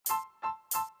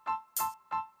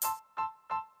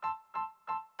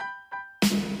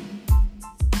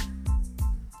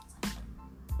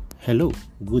Hello,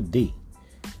 good day.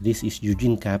 This is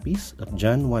Eugene Capis of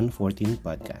John 1:14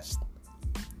 podcast.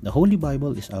 The Holy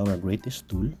Bible is our greatest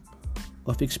tool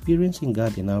of experiencing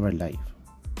God in our life,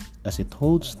 as it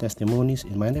holds testimonies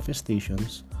and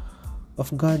manifestations of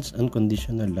God's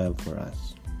unconditional love for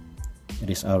us.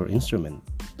 It is our instrument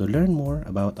to learn more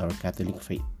about our Catholic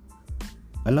faith,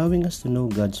 allowing us to know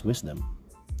God's wisdom,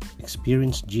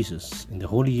 experience Jesus in the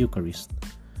Holy Eucharist,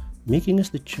 making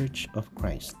us the Church of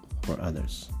Christ for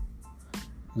others.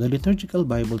 The liturgical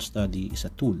Bible study is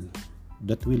a tool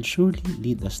that will surely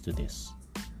lead us to this.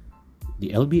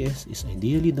 The LBS is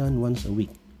ideally done once a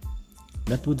week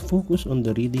that would focus on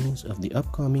the readings of the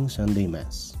upcoming Sunday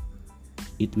Mass.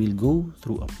 It will go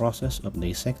through a process of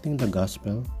dissecting the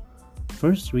Gospel,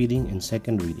 first reading and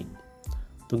second reading,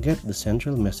 to get the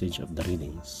central message of the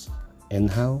readings and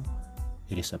how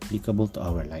it is applicable to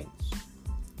our lives.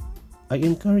 I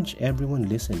encourage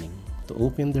everyone listening to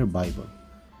open their Bible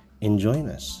and join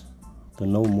us to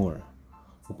know more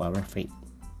of our faith.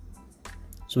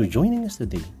 So joining us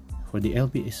today for the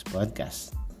LBS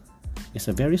podcast is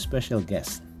a very special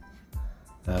guest,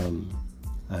 an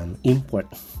import,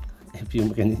 if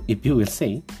you will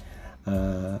say,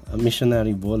 a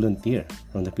missionary volunteer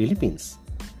from the Philippines,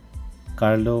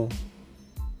 Carlo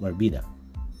Marbida.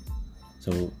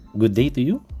 So good day to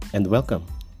you and welcome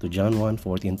to John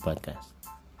 1:14 podcast.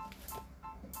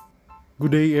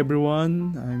 Good day,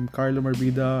 everyone. I'm Carlo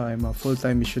Marbida. I'm a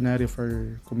full-time missionary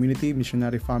for Community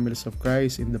Missionary Families of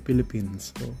Christ in the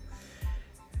Philippines. So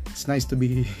it's nice to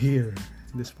be here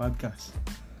in this podcast.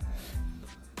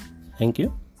 Thank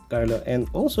you, Carlo. And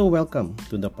also welcome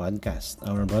to the podcast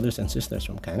our brothers and sisters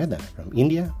from Canada, from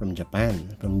India, from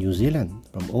Japan, from New Zealand,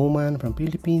 from Oman, from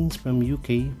Philippines, from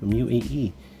UK, from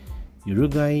UAE,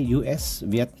 Uruguay, US,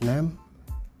 Vietnam,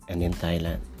 and in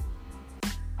Thailand.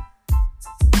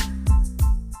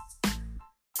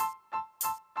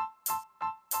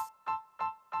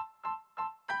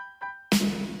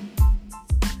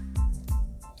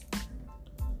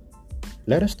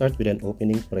 Let us start with an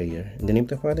opening prayer. In the name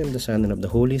of the Father, and the Son, and of the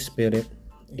Holy Spirit.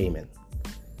 Amen.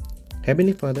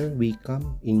 Heavenly Father, we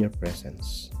come in your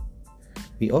presence.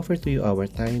 We offer to you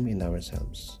our time and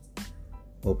ourselves.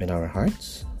 Open our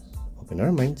hearts, open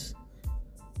our minds.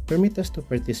 Permit us to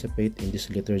participate in this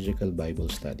liturgical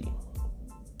Bible study.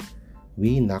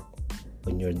 We knock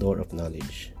on your door of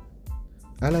knowledge.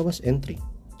 Allow us entry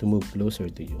to move closer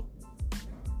to you.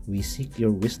 We seek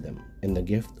your wisdom and the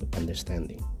gift of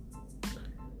understanding.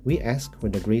 We ask for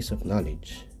the grace of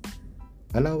knowledge.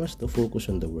 Allow us to focus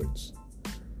on the words.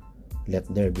 Let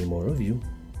there be more of you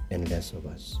and less of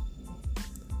us.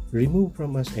 Remove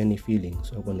from us any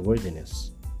feelings of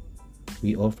unworthiness.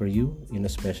 We offer you, in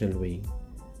a special way,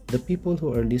 the people who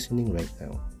are listening right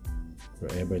now,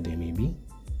 wherever they may be,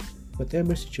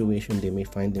 whatever situation they may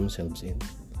find themselves in.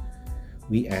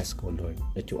 We ask, O Lord,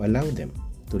 that you allow them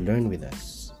to learn with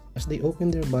us as they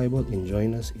open their Bible and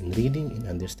join us in reading and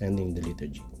understanding the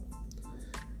liturgy.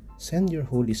 Send your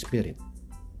Holy Spirit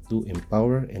to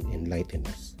empower and enlighten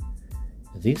us.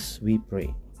 This we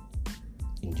pray.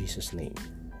 In Jesus' name,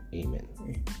 amen.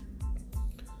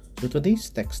 So today's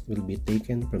text will be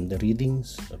taken from the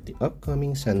readings of the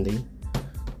upcoming Sunday,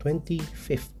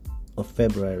 25th of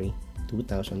February,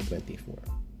 2024.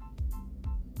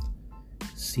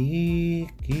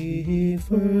 Seek ye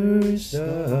first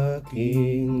the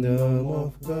kingdom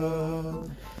of God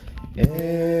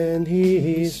and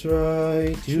his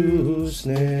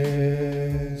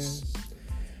righteousness,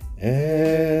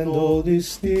 and all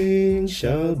these things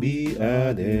shall be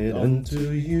added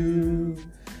unto you.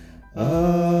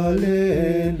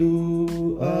 Alleluia,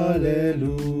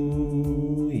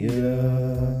 alleluia.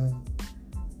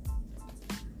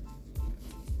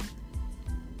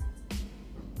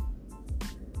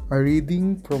 A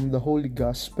reading from the Holy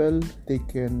Gospel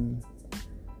taken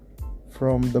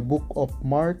from the book of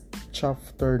Mark,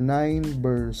 chapter 9,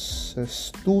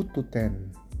 verses 2 to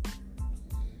 10.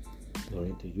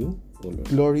 Glory to you, O Lord.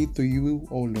 Glory to you,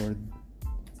 O Lord.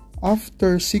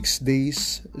 After 6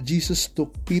 days, Jesus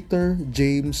took Peter,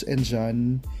 James, and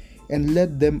John and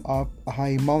led them up a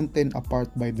high mountain apart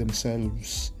by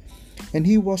themselves. And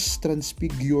he was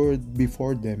transfigured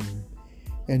before them,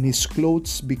 and his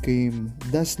clothes became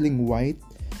dazzling white,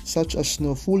 such as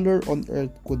no fuller on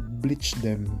earth could bleach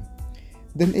them.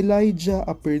 Then Elijah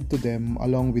appeared to them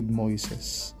along with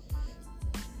Moses,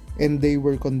 and they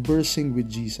were conversing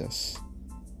with Jesus.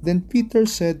 Then Peter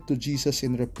said to Jesus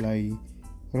in reply,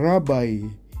 Rabbi,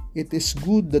 it is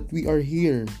good that we are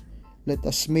here. Let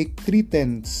us make 3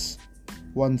 tents,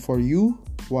 one for you,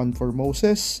 one for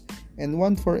Moses, and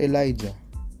one for Elijah.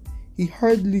 He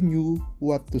hardly knew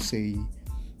what to say,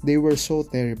 They were so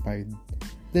terrified.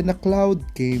 Then a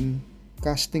cloud came,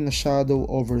 casting a shadow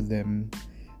over them.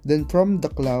 Then from the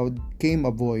cloud came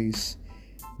a voice,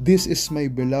 "This is my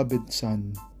beloved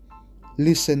Son.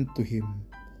 Listen to him."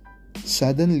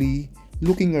 Suddenly,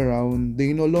 looking around,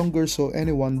 they no longer saw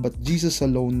anyone but Jesus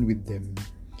alone with them.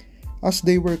 As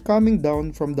they were coming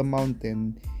down from the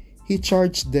mountain, he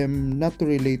charged them not to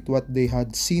relate what they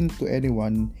had seen to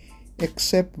anyone,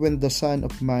 except when the Son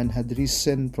of Man had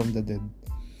risen from the dead.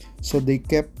 So they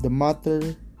kept the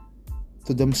matter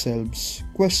to themselves,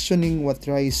 questioning what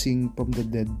rising from the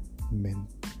dead meant.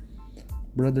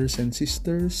 Brothers and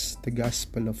sisters, the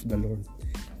Gospel of the Lord.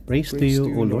 Praise to you,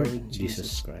 O Lord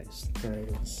Jesus Christ.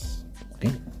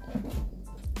 Okay.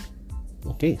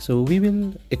 Okay, so we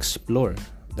will explore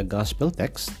the Gospel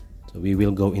text. So we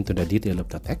will go into the detail of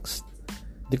the text,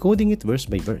 decoding it verse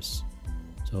by verse.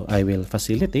 So I will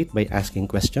facilitate by asking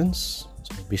questions,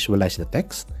 so visualize the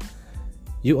text.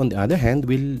 You, on the other hand,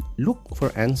 will look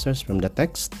for answers from the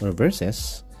text or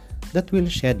verses that will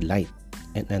shed light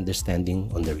and understanding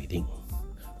on the reading.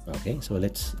 Okay, so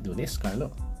let's do this,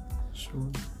 Carlo. Sure.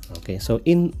 Okay, so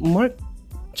in Mark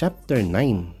chapter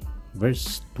 9,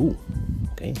 verse 2,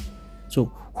 okay,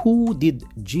 so who did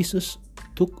Jesus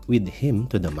took with him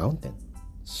to the mountain?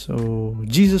 So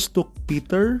Jesus took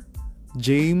Peter,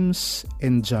 James,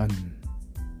 and John.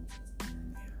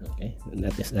 Okay,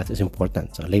 that is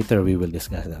important. So later we will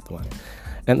discuss that one.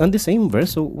 And on the same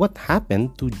verse, so what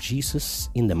happened to Jesus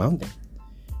in the mountain?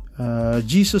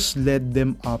 Jesus led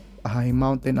them up a high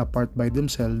mountain apart by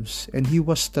themselves, and he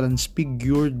was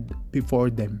transfigured before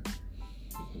them.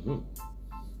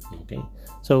 Okay,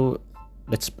 so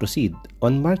let's proceed.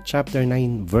 On Mark chapter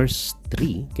 9, verse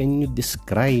 3, can you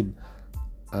describe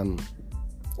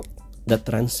the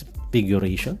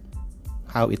transfiguration?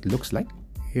 How it looks like?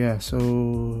 Yeah,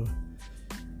 so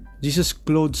Jesus'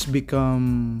 clothes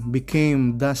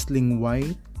became dazzling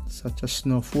white, such as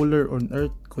no fuller on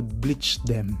earth could bleach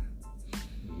them.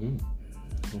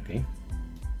 Okay.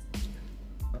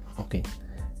 Okay.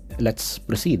 Let's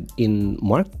proceed. In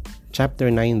Mark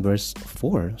chapter 9, verse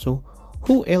 4, so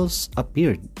who else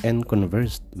appeared and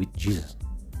conversed with Jesus?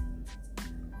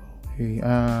 Okay,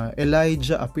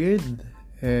 Elijah appeared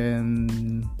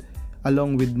and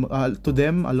along with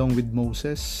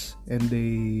Moses, and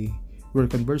they were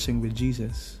conversing with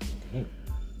Jesus. Okay.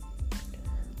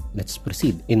 Let's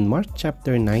proceed. In Mark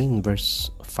chapter 9,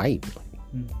 verse 5.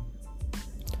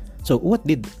 So what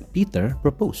did Peter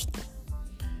propose?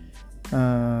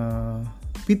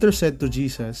 Peter said to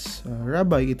Jesus,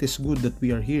 "Rabbi, it is good that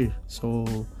we are here."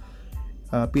 So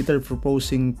Peter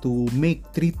proposing to make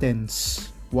 3 tents,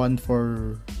 one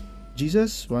for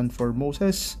Jesus, one for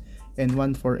Moses, and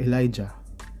one for Elijah.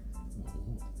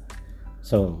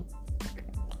 So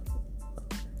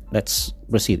let's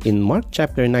proceed. In Mark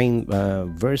chapter 9,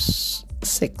 verse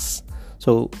 6.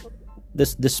 So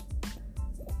this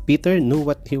Peter knew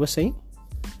what he was saying?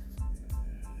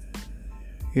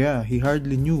 Yeah, he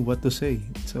hardly knew what to say.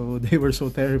 So they were so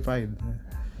terrified.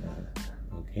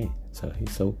 Okay, so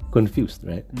he's so confused,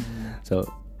 right? So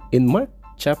in Mark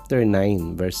chapter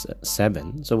 9, verse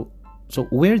 7, so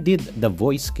where did the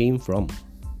voice came from?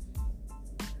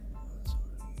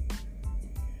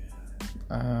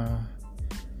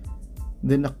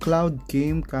 Then a cloud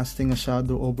came, casting a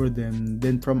shadow over them.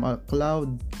 Then from a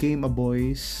cloud came a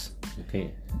voice. Okay,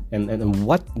 and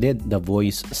what did the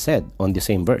voice said on the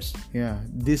same verse? Yeah,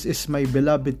 "This is my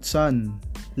beloved Son.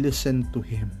 Listen to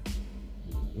him."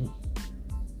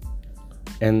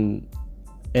 And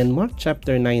in Mark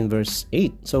chapter 9, verse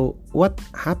 8, so what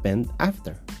happened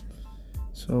after?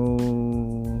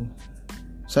 So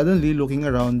suddenly, looking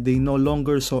around, they no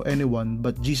longer saw anyone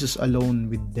but Jesus alone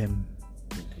with them.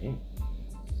 Okay.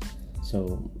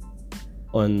 So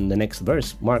on the next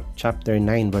verse, Mark chapter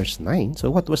 9, verse 9, so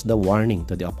what was the warning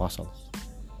to the apostles?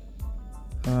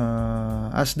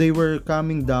 As they were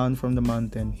coming down from the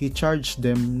mountain, he charged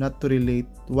them not to relate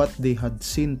what they had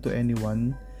seen to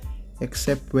anyone,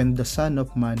 except when the Son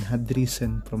of Man had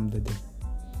risen from the dead.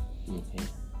 Okay.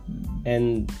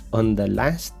 And on the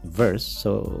last verse,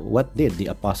 so what did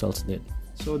the apostles did?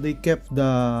 So they kept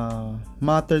the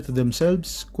matter to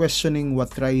themselves, questioning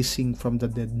what rising from the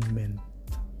dead meant.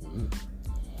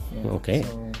 Yeah, okay.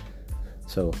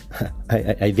 So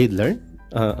I did learn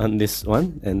on this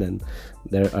one, and then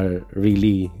there are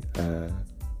really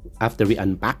after we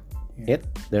unpack it,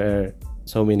 there are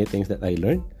so many things that I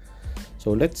learned.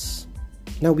 So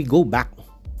now we go back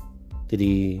to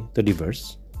the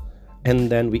verse, and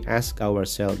then we ask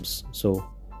ourselves, so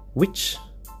which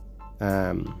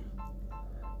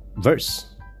verse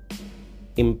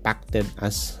impacted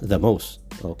us the most?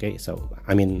 Okay, so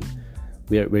I mean,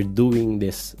 we're doing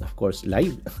this, of course,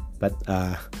 live, but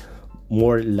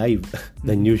more live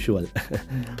than usual.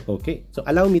 Okay, so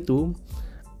allow me to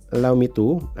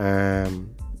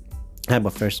have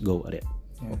a first go at it.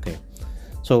 Okay,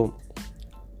 so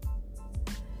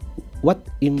what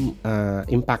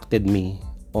impacted me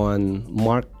on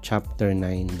Mark chapter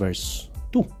 9 verse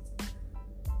 2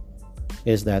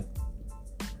 is that,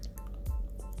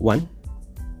 one,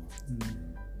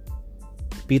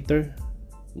 Peter,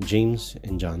 James,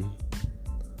 and John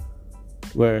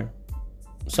were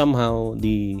somehow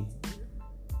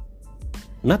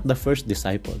not the first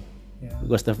disciple,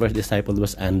 because the first disciple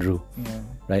was Andrew,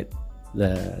 right?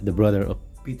 The brother of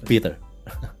Peter.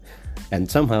 And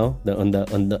somehow on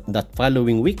that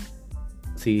following week,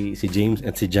 si James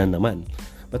and si John naman.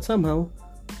 But somehow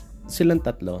silang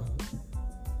tatlo,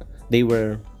 they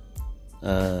were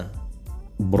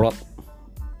brought.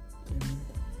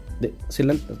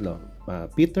 Silang tatlo,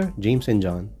 Peter, James, and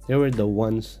John, they were the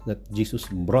ones that Jesus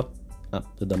brought up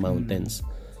to the mountains.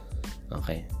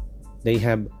 Okay, they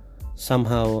have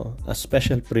somehow a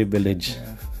special privilege.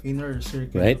 Inner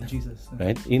circle, right? of Jesus.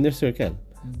 Right, inner circle.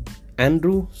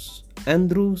 Andrews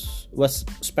was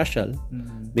special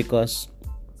because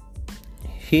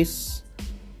his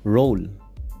role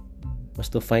was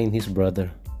to find his brother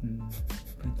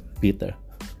Peter,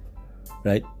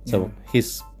 right? So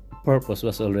his purpose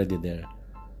was already there.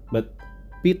 But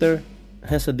Peter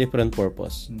has a different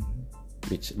purpose,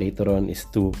 which later on is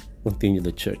to continue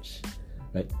the church,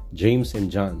 right? James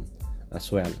and John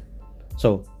as well.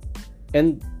 So,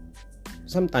 and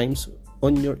sometimes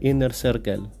on your inner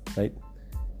circle, right,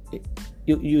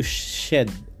 you shed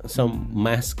some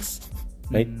masks,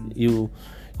 right? You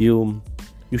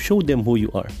show them who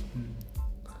you are,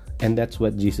 and that's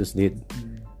what Jesus did.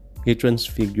 He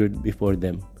transfigured before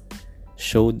them,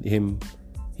 showed him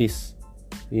his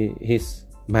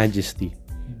majesty,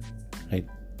 right?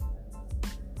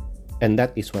 And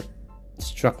that is what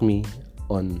struck me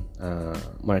on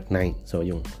Mark 9. So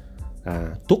yung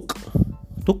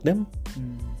took them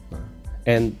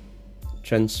and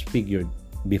transfigured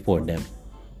before them.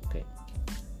 Okay.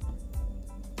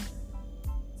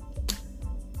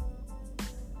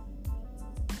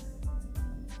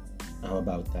 How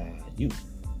about you?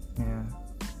 Yeah.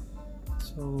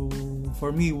 So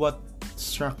for me, what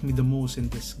struck me the most in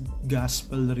this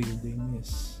gospel reading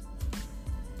is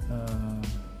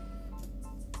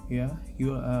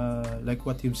like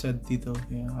what you said, Tito,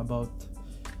 about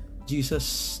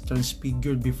Jesus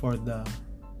transfigured before the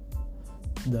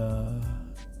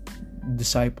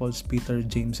disciples, Peter,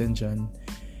 James, and John.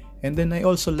 And then I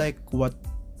also like what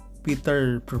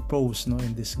Peter proposed,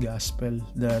 in this gospel,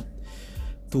 that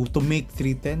to make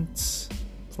 3 tents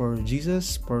for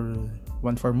Jesus,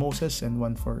 one for Moses and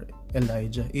one for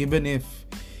Elijah, even if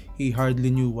he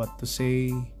hardly knew what to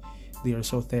say. They are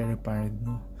so terrified,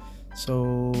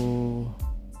 So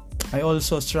I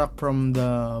also struck from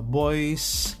the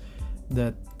voice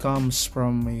that comes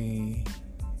from a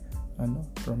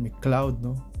cloud,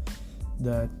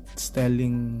 that's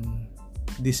telling,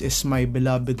 "This is my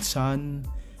beloved son,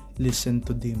 listen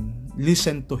to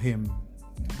him."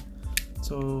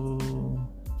 So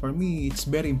for me, it's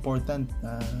very important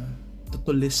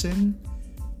to listen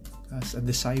as a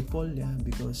disciple,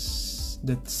 because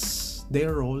that's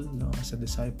their role, as a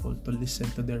disciple, to listen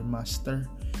to their master.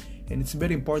 And it's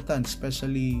very important,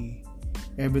 especially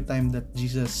every time that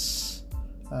Jesus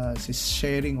is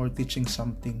sharing or teaching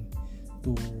something,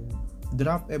 to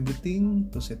drop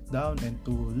everything, to sit down and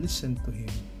to listen to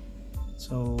him.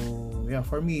 So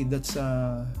for me, it's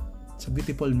a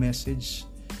beautiful message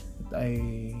that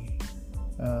I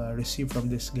receive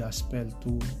from this gospel,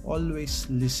 to always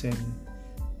listen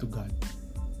to God.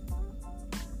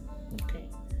 Okay.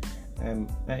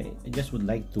 I just would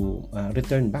like to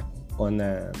return back on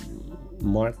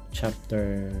Mark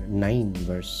chapter 9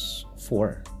 verse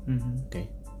 4. Okay.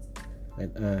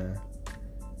 And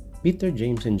Peter,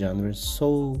 James, and John were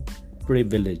so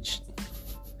privileged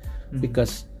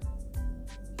because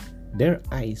their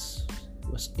eyes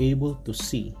was able to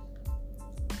see.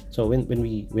 So when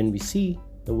we see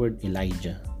the word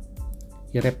Elijah,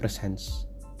 he represents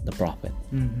the prophet.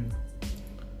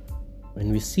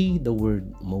 When we see the word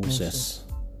Moses,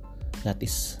 that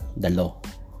is the law.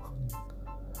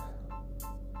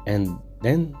 And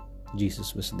then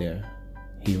Jesus was there.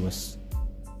 He was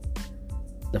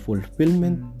the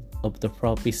fulfillment of the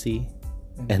prophecy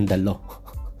and the law.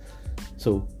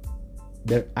 So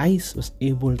their eyes was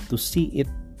able to see it,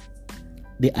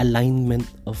 the alignment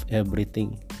of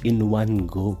everything in one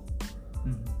go.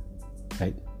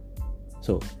 Right?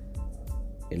 So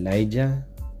Elijah,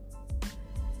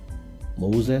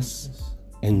 Moses,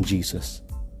 and Jesus,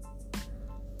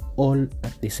 all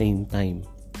at the same time,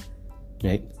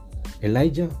 right?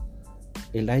 Elijah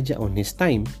on his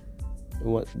time,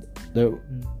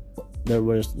 there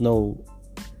was no,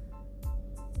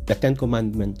 the Ten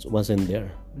Commandments wasn't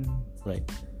there, right?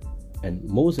 And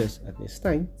Moses at his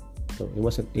time, so he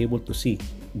wasn't able to see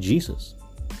Jesus,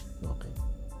 okay?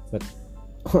 But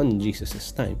on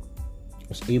Jesus's time, he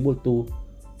was able to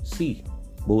see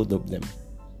both of them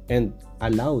and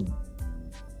allowed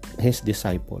his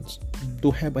disciples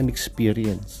to have an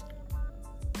experience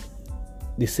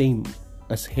the same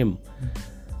as him,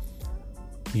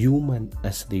 human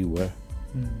as they were.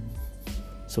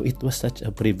 So it was such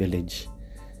a privilege.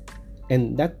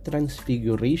 And that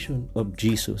transfiguration of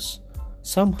Jesus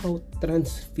somehow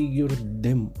transfigured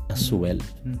them as well,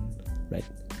 right?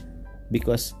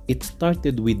 Because it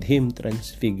started with him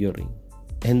transfiguring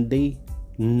and they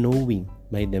knowing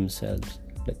by themselves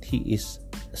that he is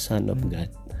the Son of God,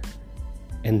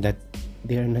 and that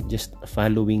they are not just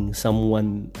following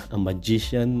someone, a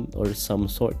magician or some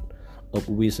sort of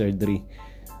wizardry,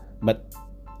 but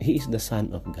he is the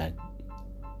Son of God.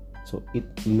 So it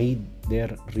made their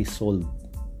resolve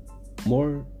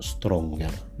more stronger.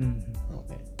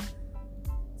 Okay.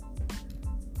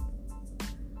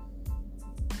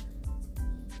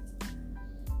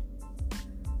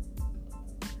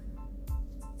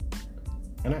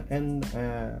 And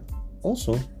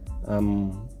also,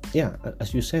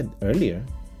 as you said earlier,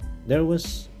 there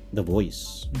was the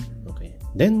voice. Okay.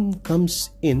 Then comes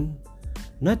in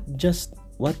not just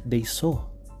what they saw,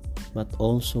 but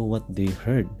also what they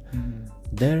heard.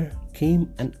 There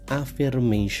came an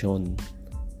affirmation,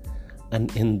 an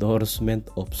endorsement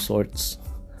of sorts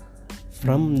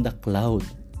from the cloud,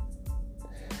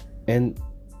 and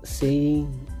saying,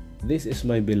 "This is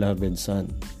my beloved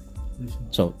Son."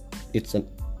 So it's an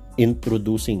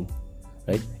introducing,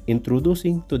 right?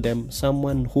 Introducing to them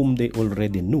someone whom they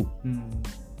already knew,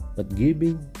 but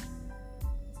giving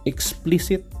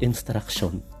explicit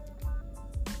instruction.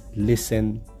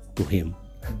 Listen to him.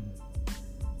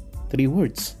 3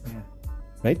 words,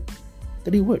 right?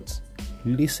 3 words.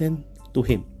 Listen to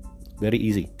him. Very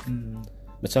easy.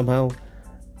 But somehow,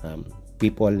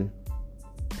 people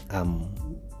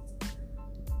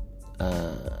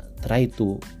try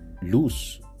to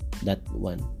lose that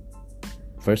one.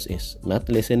 First is not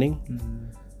listening.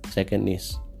 Second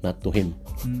is not to him.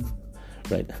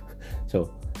 Right?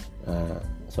 So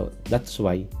that's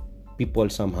why people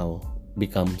somehow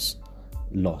becomes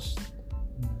lost.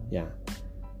 Yeah.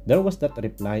 There was that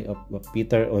reply of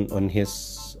Peter on his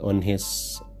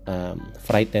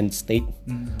frightened state,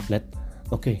 that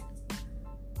okay,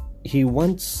 he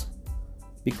wants,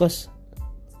 because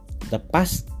the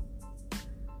past,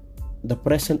 the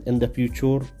present, and the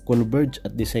future converge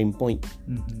at the same point.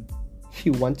 He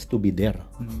wants to be there.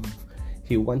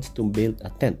 He wants to build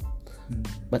a tent,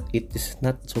 but it is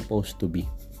not supposed to be.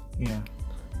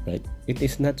 Right? It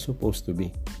is not supposed to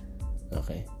be.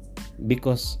 Okay?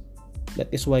 Because that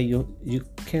is why you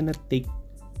cannot take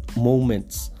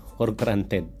moments for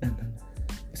granted.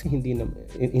 Kasi hindi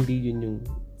yun yung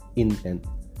intent.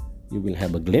 You will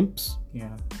have a glimpse,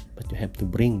 but you have to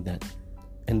bring that,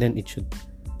 and then it should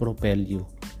propel you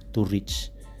to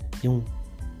reach yung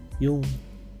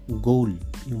goal,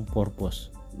 yung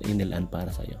purpose na inilaan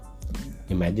para sa'yo.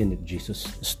 Imagine if Jesus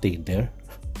stayed there,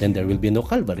 then there will be no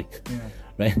Calvary.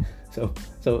 Right? So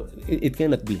it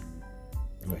cannot be.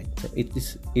 Right. So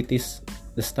it is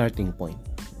the starting point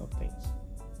of things.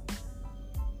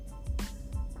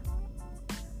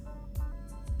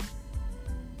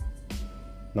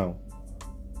 Now,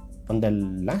 on the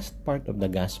last part of the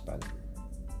gospel,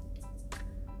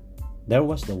 there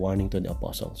was the warning to the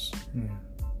apostles.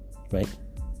 Right?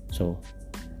 So,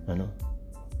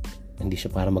 hindi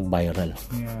siya para mag-viral.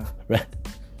 Right?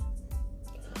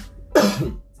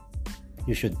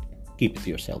 You should keep it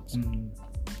to yourselves.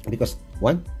 Because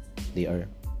one, they are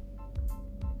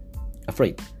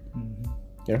afraid.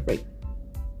 They're afraid.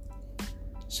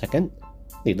 Second,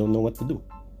 they don't know what to do.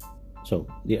 So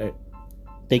they are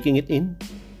taking it in,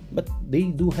 but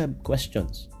they do have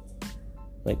questions.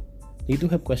 Right? They do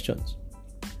have questions.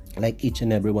 Like each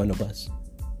and every one of us.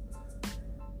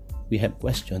 We have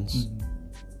questions.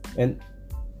 And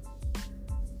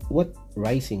what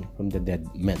rising from the dead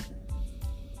meant?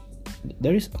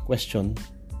 There is a question,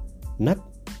 not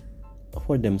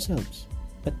for themselves,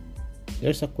 but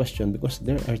there's a question because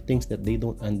there are things that they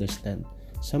don't understand.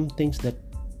 Some things that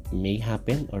may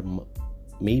happen or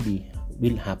maybe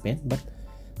will happen, but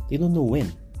they don't know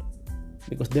when,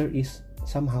 because there is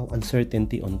somehow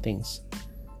uncertainty on things.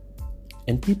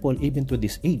 And people, even to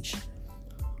this age,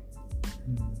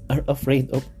 are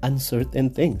afraid of uncertain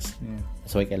things. Yeah.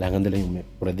 So kailangan nila yung may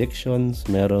predictions,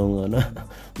 merong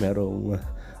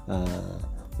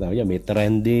may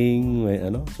trending,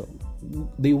 so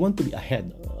they want to be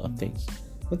ahead of things.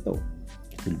 But no,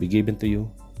 it will be given to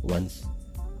you once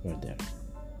you're there.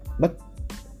 But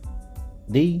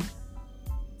they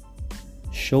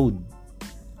showed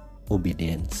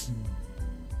obedience.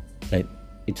 Right?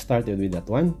 It started with that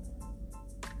one.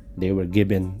 They were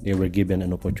given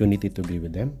an opportunity to be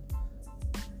with them.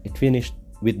 It finished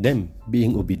with them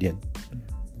being obedient.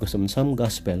 Because in some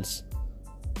gospels,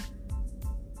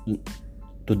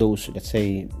 to those, let's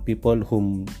say, people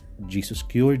whom Jesus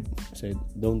cured, said,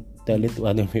 don't tell it to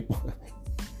other people.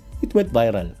 It went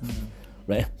viral.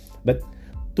 Right? But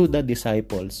to the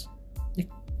disciples, they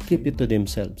keep it to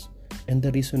themselves. And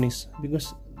the reason is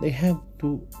because they have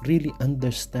to really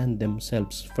understand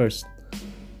themselves first.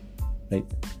 Right?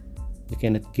 You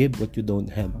cannot give what you don't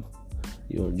have.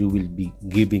 You will be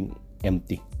giving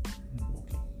empty.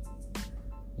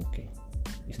 Okay.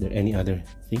 Is there any other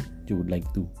thing you would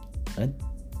like to add?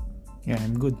 Yeah,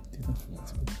 I'm good.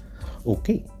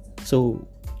 Okay. So,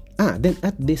 then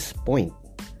at this point,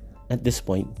 I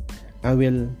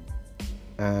will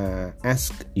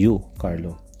ask you,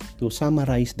 Carlo, to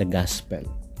summarize the gospel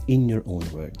in your own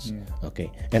words. Yeah.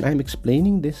 Okay. And I'm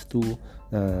explaining this to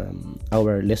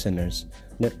our listeners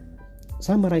that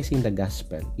summarizing the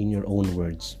gospel in your own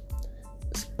words,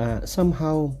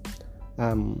 somehow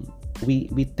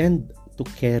we tend to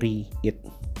carry it,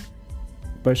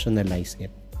 personalize it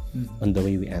on the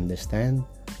way we understand,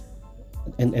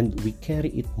 and we carry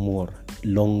it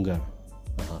longer.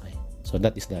 Okay. So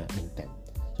that is the intent.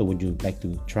 So would you like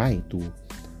to try to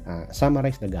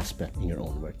summarize the gospel in your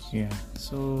own words? Yeah.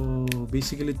 So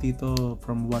basically, Tito,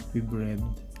 from what we've read,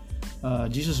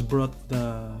 Jesus brought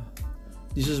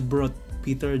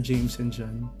Peter, James, and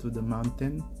John to the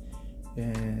mountain,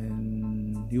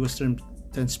 and he was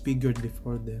transfigured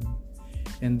before them.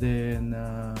 And then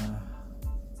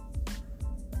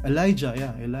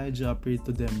Elijah appeared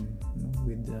to them,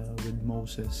 with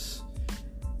Moses,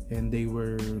 and they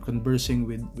were conversing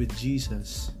with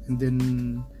Jesus. And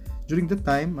then during the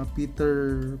time,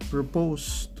 Peter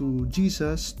proposed to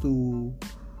Jesus to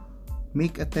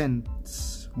make a tent,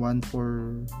 one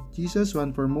for Jesus,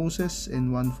 one for Moses,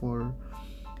 and one for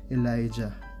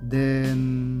Elijah.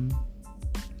 Then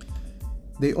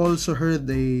they also heard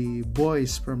a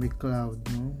voice from a cloud,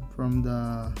 from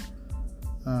the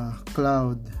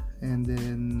cloud, and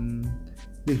then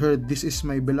they heard, "This is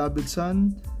my beloved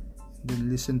son," then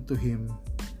listen to him.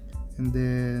 And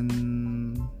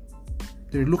then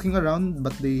they're looking around,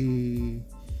 but they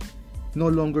no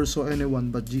longer saw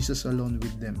anyone but Jesus alone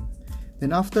with them.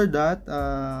 Then after that,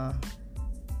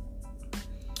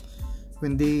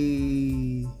 when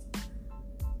they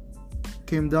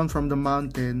came down from the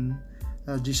mountain,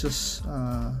 Jesus,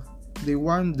 they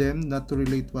warned them not to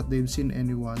relate what they've seen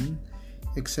anyone,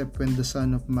 except when the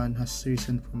Son of Man has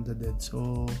risen from the dead.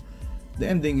 So the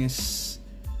ending is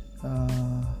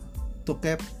to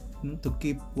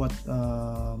keep what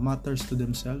matters to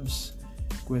themselves,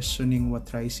 questioning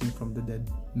what rising from the dead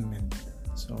meant.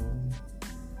 So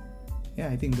yeah,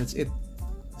 I think that's it.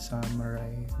 Summary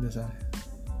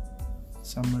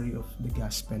of the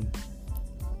gospel.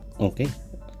 Okay.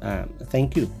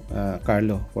 Thank you,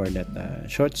 Carlo, for that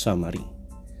short summary.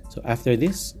 So after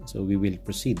this, we will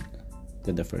proceed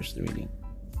to the first reading.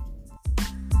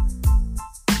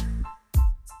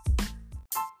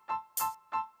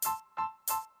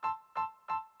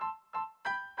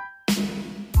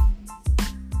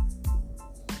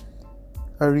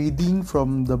 A reading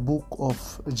from the book of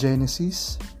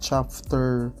Genesis,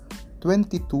 chapter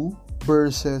 22,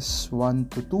 verses 1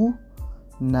 to 2,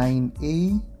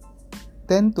 9a,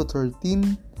 10 to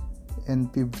 13, and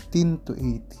 15 to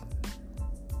 18.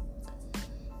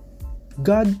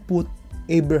 God put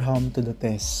Abraham to the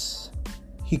test.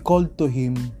 He called to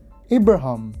him,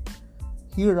 "Abraham."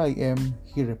 "Here I am,"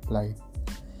 he replied.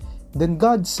 Then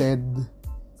God said,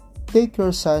 "Take your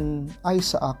son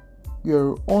Isaac,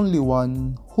 your only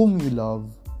one whom you love,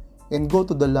 and go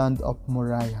to the land of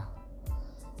Moriah.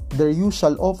 There you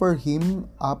shall offer him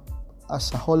up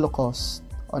as a holocaust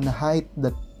on a height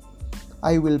that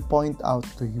I will point out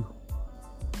to you."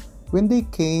 When they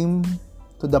came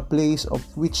to the place of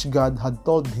which God had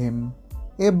told him,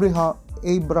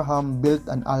 Abraham built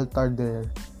an altar there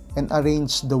and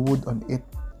arranged the wood on it.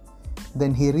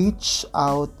 Then he reached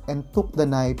out and took the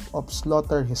knife to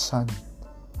slaughter his son.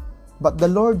 But the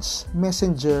Lord's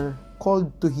messenger called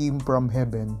to him from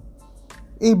heaven,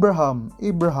 "Abraham,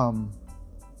 Abraham."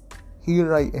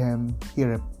 "Here I am," he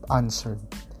answered.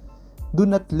 "Do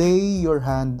not lay your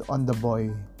hand on the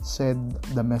boy," said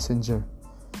the messenger.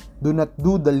 "Do not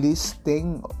do the least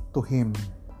thing to him.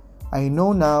 I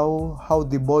know now how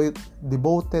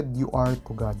devoted you are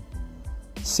to God,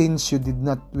 since you did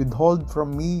not withhold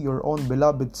from me your own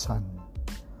beloved son."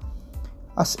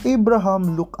 As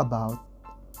Abraham looked about,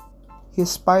 he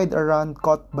spied a ram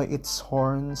caught by its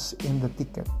horns in the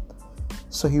thicket.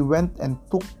 So he went and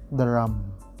took the ram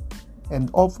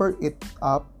and offered it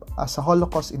up as a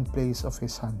holocaust in place of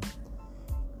his son.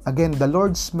 Again, the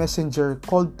Lord's messenger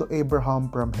called to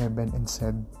Abraham from heaven and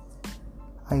said,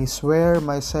 "I swear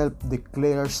myself,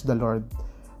 declares the Lord,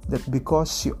 that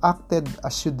because you acted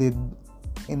as you did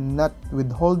in not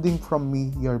withholding from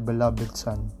me your beloved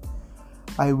son,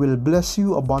 I will bless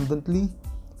you abundantly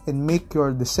and make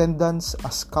your descendants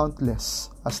as countless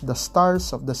as the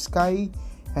stars of the sky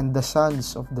and the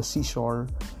sands of the seashore.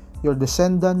 Your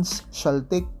descendants shall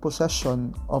take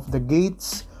possession of the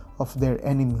gates of their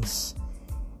enemies.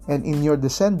 And in your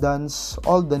descendants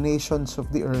all the nations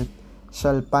of the earth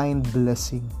shall find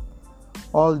blessing.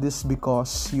 All this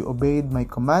because you obeyed my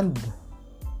command."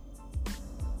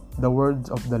 The words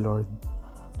of the Lord.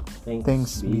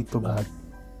 Thanks be to God.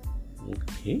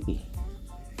 Okay.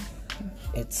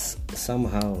 It's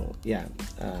somehow,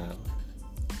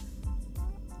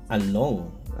 a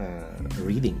long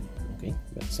reading. Okay,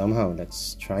 but somehow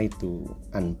let's try to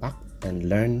unpack and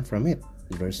learn from it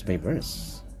verse by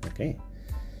verse. Okay,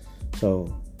 so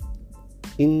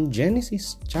in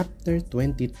Genesis chapter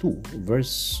 22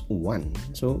 verse 1,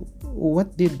 so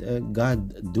what did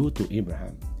God do to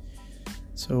Abraham?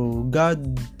 So God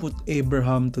put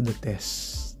Abraham to the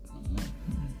test.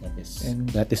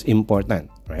 That is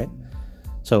important, right?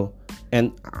 So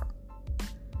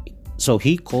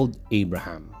he called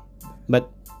Abraham,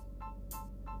 but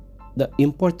the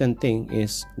important thing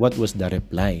is, what was the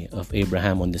reply of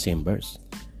Abraham on the same verse?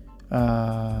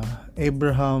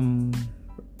 Abraham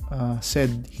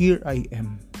said, "Here I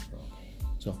am."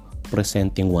 So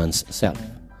presenting one's self.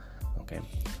 Okay.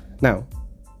 Now,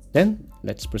 then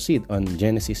let's proceed on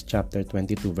Genesis chapter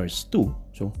 22 verse 2.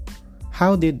 So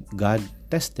how did God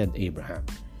tested Abraham?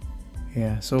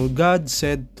 So God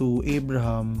said to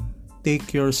Abraham,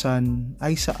 "Take your son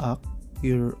Isaac,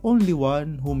 your only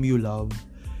one whom you love,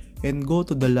 and go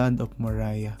to the land of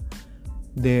Moriah.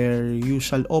 There you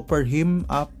shall offer him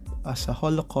up as a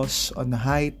holocaust on a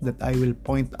height that I will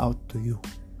point out to you."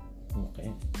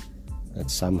 Okay.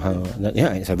 That's somehow,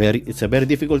 it's a very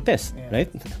difficult test,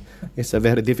 right? It's a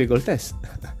very difficult test.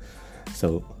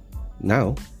 So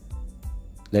now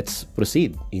let's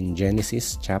proceed in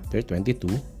Genesis chapter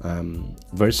 22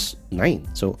 verse 9.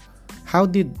 So how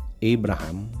did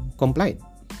Abraham comply?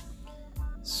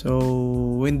 So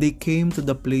when they came to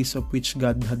the place of which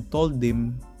God had told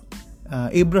them,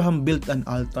 Abraham built an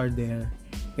altar there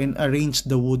and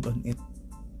arranged the wood on it.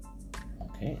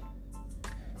 Okay.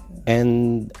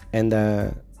 And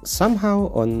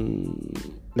somehow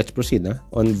let's proceed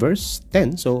on verse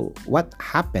 10. So what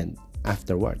happened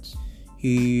afterwards?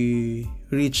 He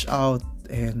reached out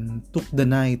and took the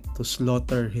knife to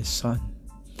slaughter his son.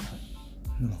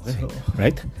 Okay. So,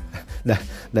 right?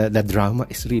 The drama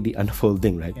is really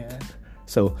unfolding, right? Yeah.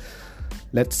 So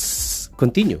let's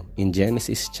continue in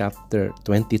Genesis chapter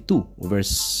 22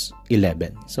 verse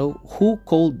 11. So who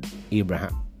called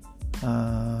Abraham?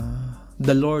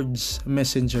 The Lord's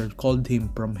messenger called him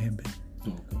from heaven.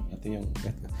 Okay.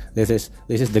 This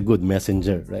is the good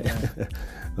messenger, right? Yeah.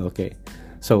 Okay.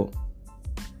 So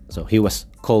he was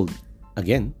called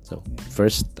again. So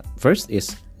first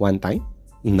is one time.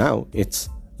 Now it's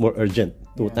more urgent,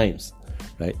 two times,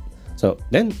 right? So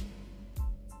then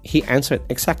he answered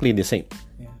exactly the same.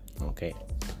 Yeah. Okay.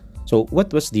 So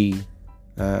what was the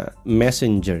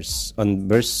messengers on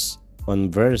verse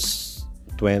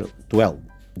 12?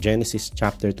 Genesis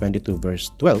chapter 22 verse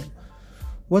 12.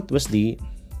 What was the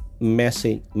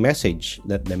message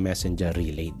that the messenger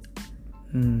relayed?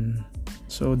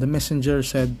 So the messenger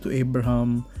said to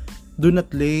Abraham, "Do not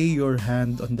lay your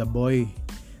hand on the boy.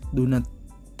 Do not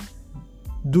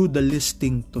do the least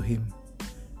thing to him.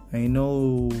 I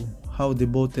know how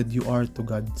devoted you are to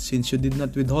God, since you did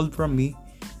not withhold from me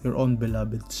your own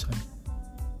beloved son."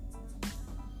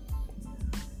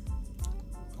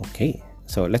 Okay,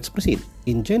 so let's proceed.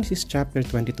 In Genesis chapter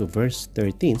 22 verse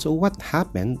 13, so what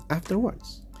happened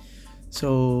afterwards?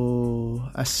 So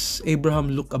as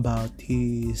Abraham looked about,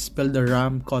 he spied a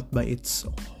ram caught by its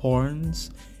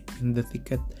horns in the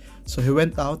thicket. So he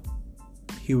went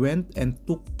and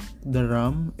took the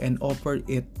ram and offered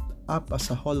it up as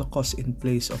a holocaust in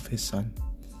place of his son.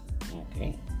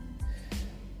 Okay.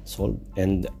 So,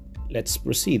 and let's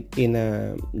proceed in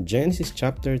Genesis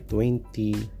chapter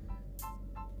 23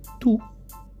 2,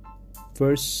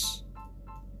 verse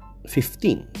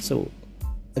 15. So,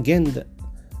 again,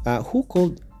 who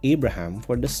called Abraham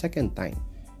for the second time?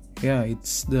 Yeah,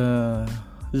 it's the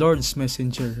Lord's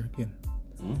messenger again,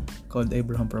 called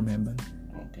Abraham from heaven.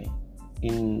 Okay.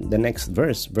 In the next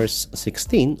verse, verse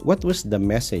 16, what was the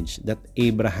message that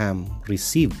Abraham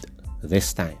received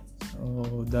this time?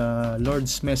 So the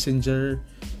Lord's messenger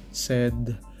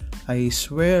said, I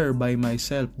swear by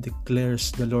myself,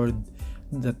 declares the Lord,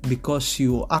 that because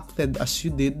you acted as you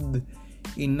did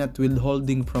in not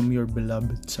withholding from your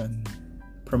beloved son,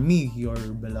 from me, your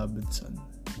beloved son.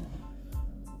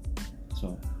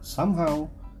 So, somehow,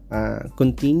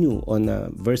 continue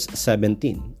on verse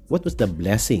 17. What was the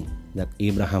blessing that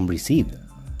Abraham received?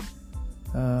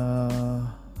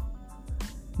 That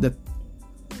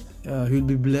he'll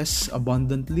be blessed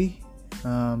abundantly,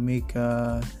 make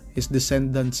his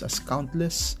descendants as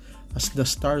countless as the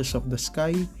stars of the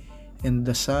sky and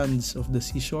the sands of the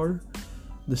seashore.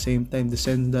 The same time,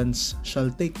 descendants shall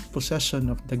take possession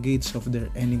of the gates of their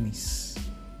enemies.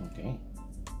 Okay.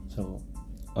 So,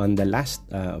 on the last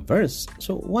verse,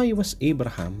 so why was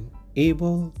Abraham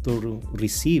able to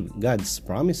receive God's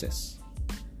promises?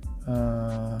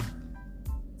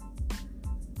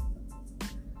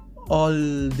 All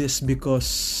this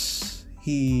because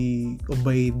he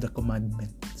obeyed the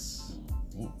commandments.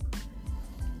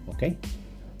 Okay.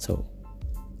 So,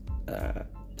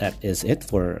 that is it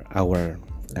for our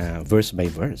verse by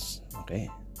verse. Okay.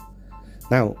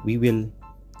 Now, we will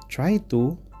try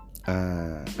to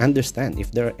understand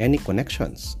if there are any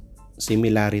connections,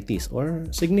 similarities, or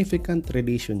significant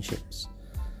relationships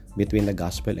between the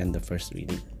gospel and the first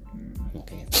reading.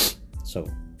 Okay. So,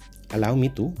 allow me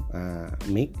to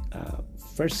make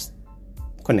first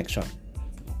connection.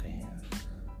 Okay.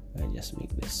 I just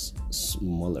make this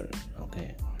smaller.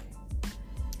 Okay.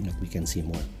 That we can see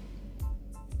more.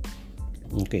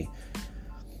 Okay.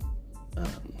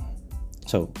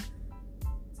 So,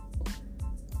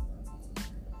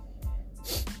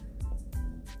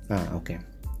 okay.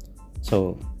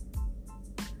 So,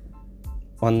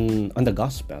 on the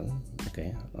gospel,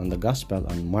 okay, on the gospel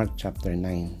on Mark chapter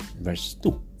 9 verse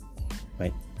 2,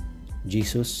 right?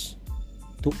 Jesus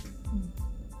took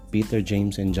Peter,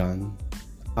 James, and John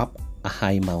up a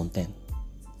high mountain,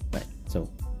 right? So,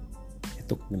 he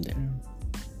took them there.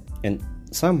 And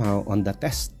somehow on the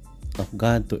test of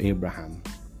God to Abraham,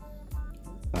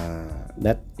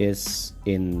 that is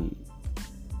in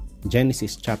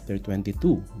Genesis chapter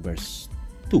 22 verse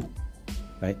 2,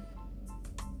 right?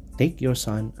 Take your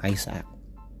son Isaac,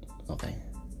 okay,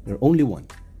 your only one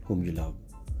whom you love,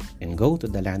 and go to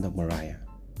the land of Moriah.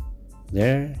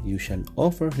 There you shall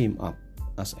offer him up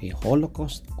as a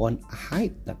holocaust on a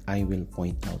height that I will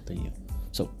point out to you.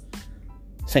 So,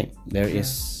 same, there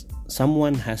is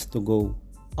someone has to go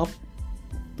up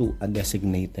to a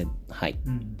designated height.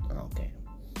 Okay.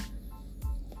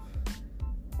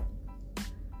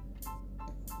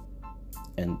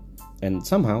 And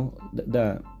somehow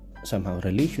the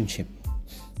relationship,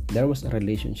 there was a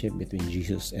relationship between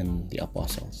Jesus and the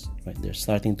apostles, right? They're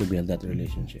starting to build that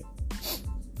relationship.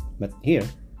 But here,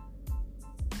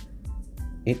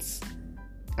 it's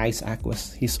Isaac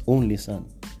was his only son,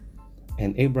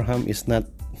 and Abraham is not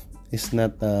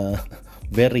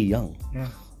very young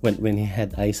when he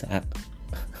had Isaac,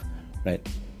 right?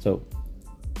 So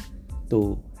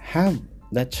to have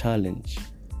that challenge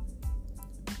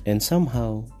and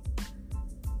somehow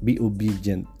be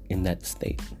obedient in that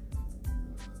state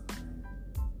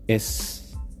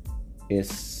is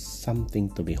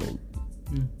something to behold.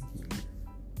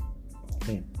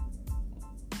 Okay.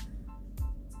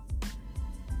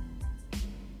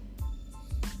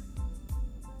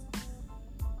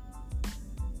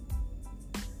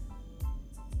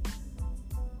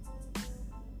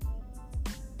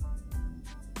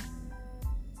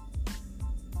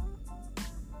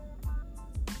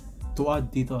 To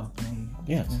add dito,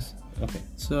 Yes. Okay.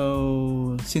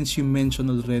 So, since you mentioned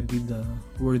already the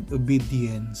word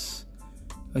obedience,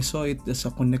 I saw it as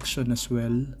a connection as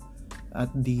well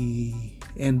at the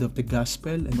end of the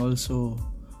gospel and also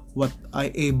what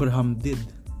Abraham did.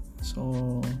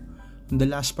 So, in the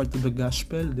last part of the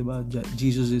gospel, diba,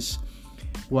 Jesus is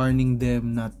warning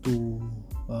them not to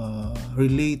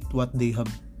relate what they have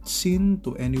seen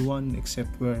to anyone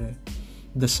except where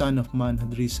the Son of Man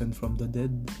had risen from the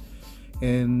dead.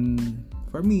 And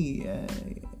for me,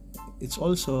 it's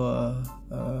also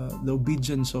the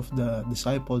obedience of the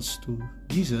disciples to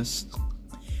Jesus,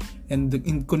 and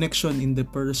in connection in the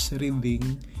first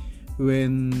reading,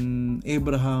 when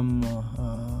Abraham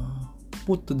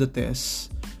put to the test,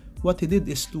 what he did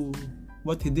is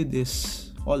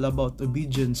all about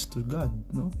obedience to God,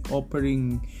 no?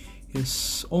 Offering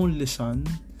His only Son,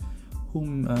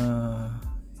 whom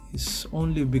His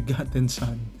only begotten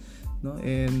Son, no?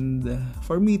 And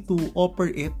for me to offer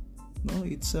it, no,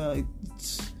 it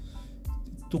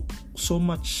took so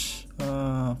much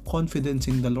confidence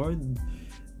in the Lord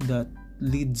that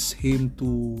leads him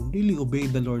to really obey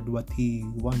the Lord what he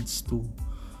wanted to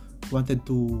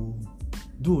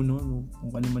do, no?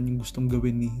 Kung ano man yung gustong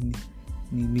gawin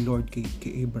ni Lord kay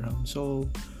Abraham. So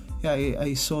yeah,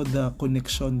 I saw the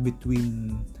connection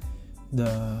between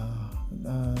the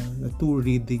two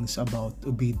readings about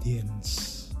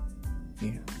obedience.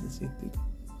 Yeah, that's it.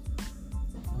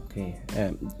 Okay.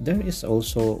 There is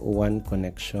also one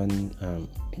connection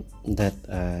that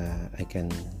I can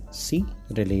see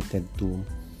related to.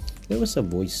 There was a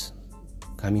voice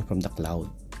coming from the cloud.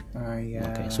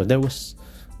 Yeah. Okay. So there was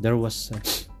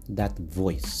that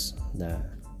voice, the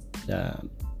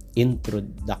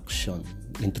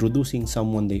introducing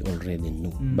someone they already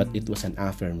knew, but it was an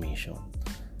affirmation.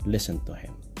 Listen to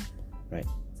him, right?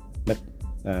 But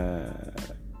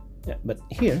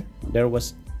here there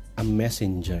was a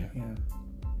messenger. Yeah.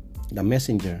 The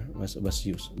messenger was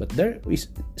used, but there is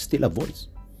still a voice,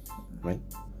 right?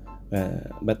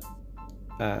 But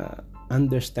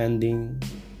understanding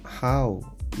how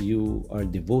you are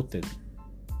devoted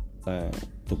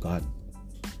to God,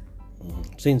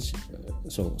 since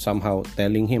so somehow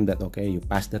telling him that okay, you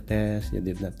passed the test, you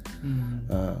did not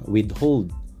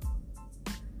withhold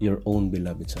your own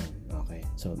beloved Son. Okay,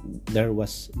 so there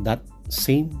was that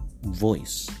same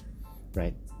voice,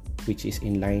 right, which is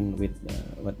in line with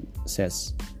what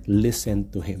says, listen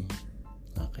to him.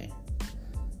 Okay.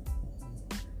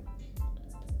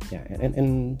 Yeah,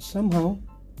 and somehow,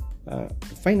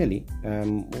 finally,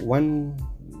 one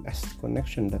last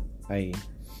connection that I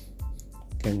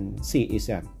can see is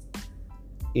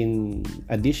in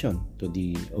addition to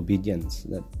the obedience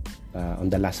that on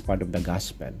the last part of the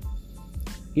gospel,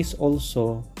 is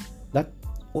also that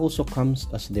also comes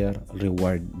as their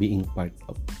reward being part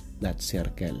of that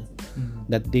circle,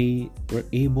 that they were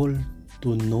able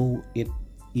to know it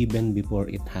even before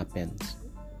it happens,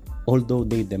 although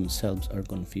they themselves are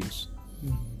confused,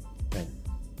 right?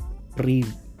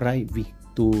 Privy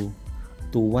to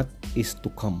what is to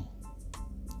come.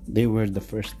 They were the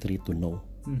first three to know,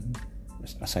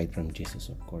 aside from Jesus,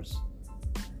 of course.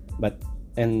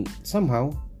 And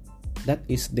somehow that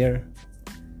is their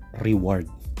reward,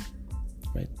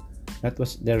 right? That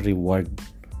was their reward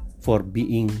for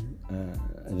being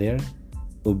there,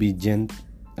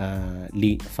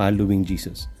 obediently following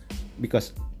Jesus,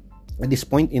 because at this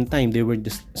point in time they were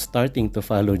just starting to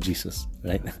follow Jesus,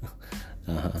 right?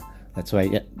 That's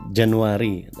why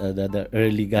January, the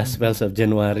early Gospels of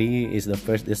January is the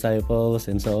first disciples,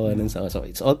 and so on and so on. So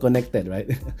it's all connected, right?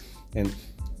 and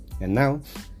now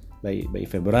by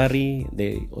February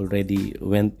they already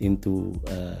went into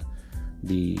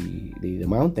the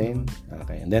mountain,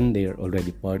 okay, and then they are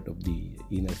already part of the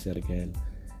inner circle,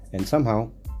 and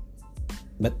somehow,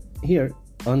 but here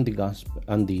on the gospel,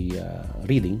 on the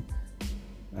reading,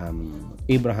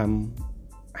 Abraham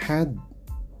had,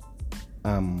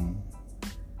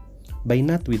 by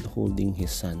not withholding his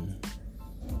son,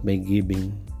 by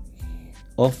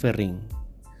offering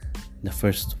the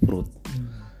first fruit,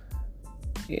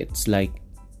 it's like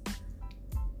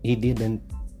he didn't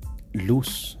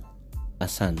lose a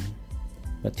son,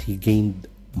 but he gained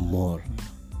more,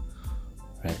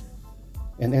 right?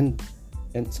 And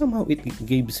somehow it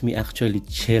gives me actually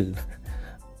chill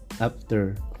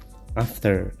after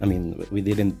I mean, we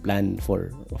didn't plan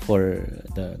for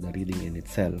the reading in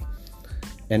itself,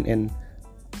 and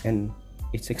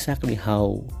it's exactly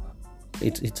how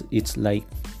it's like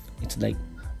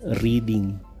a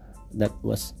reading that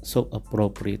was so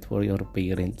appropriate for your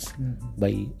parents,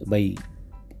 by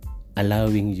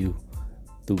allowing you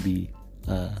to be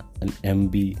an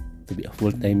MB, to be a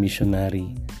full-time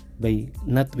missionary, by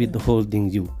not withholding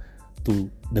you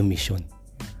to the mission,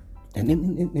 and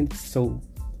it's so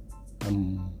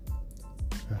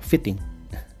fitting,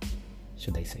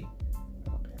 should I say.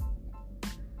 Okay.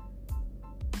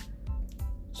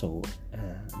 So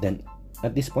then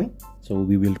at this point, so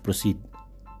we will proceed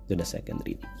to the second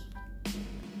reading.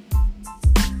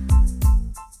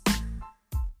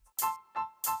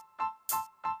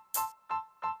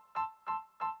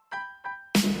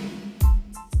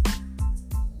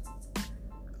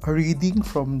 A reading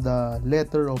from the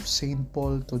letter of St.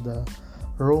 Paul to the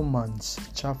Romans,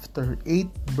 chapter 8,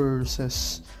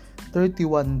 verses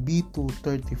 31b to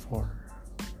 34.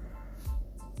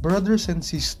 Brothers and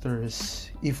sisters,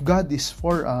 if God is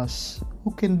for us,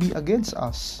 who can be against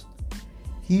us?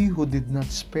 He who did not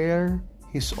spare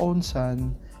his own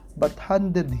Son, but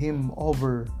handed him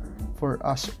over for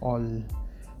us all,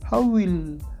 how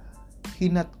will he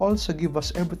not also give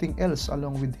us everything else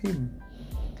along with him?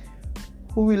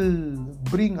 Who will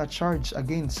bring a charge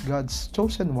against God's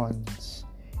chosen ones?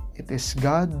 It is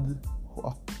God who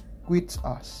acquits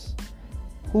us.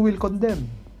 Who will condemn?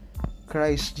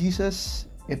 Christ Jesus,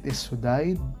 it is who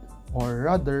died, or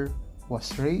rather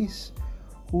was raised,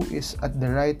 who is at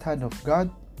the right hand of God,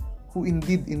 who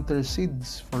indeed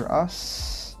intercedes for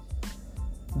us.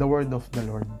 The word of the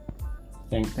Lord.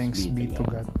 Thanks be to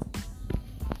God.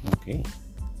 Okay,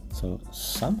 so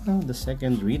somehow the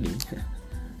second reading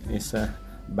is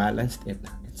balanced.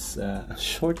 It's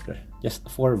shorter, just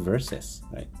 4 verses,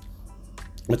 right?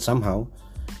 But somehow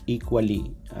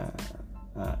equally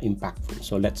impactful.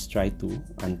 So let's try to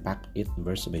unpack it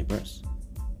verse by verse.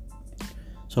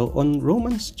 So on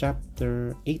Romans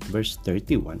chapter 8 verse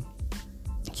 31,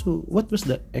 so what was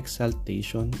the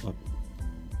exaltation of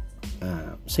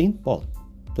Saint Paul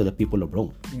to the people of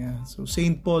Rome? Yeah, so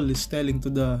Saint Paul is telling to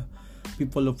the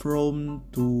people of Rome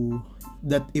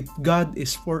that if God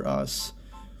is for us,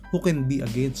 who can be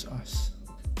against us?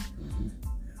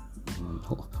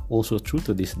 Also true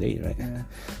to this day, right? Yeah.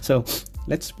 So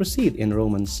let's proceed in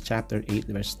Romans chapter 8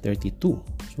 verse 32.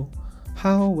 So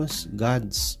how was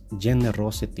God's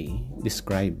generosity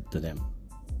described to them?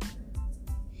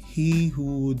 He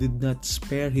who did not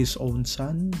spare his own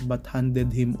Son, but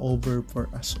handed him over for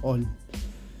us all.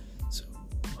 So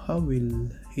how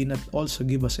will he not also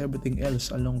give us everything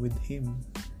else along with him?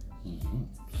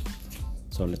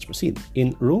 So let's proceed.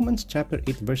 In Romans chapter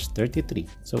 8 verse 33.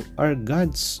 So are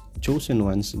God's chosen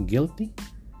ones guilty?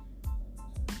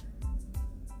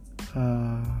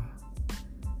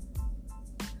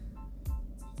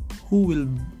 Who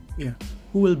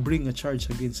will bring a charge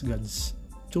against God's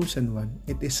chosen one?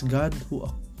 It is God who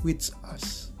acquits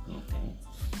us. Okay.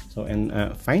 So and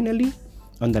finally,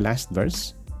 on the last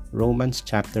verse, Romans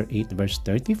chapter 8 verse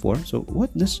 34. So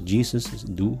what does Jesus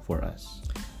do for us?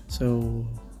 So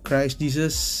Christ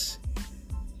Jesus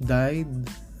died,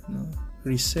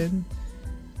 risen,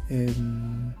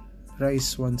 and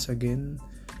rise once again,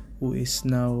 who is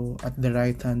now at the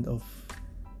right hand of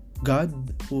God,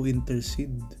 who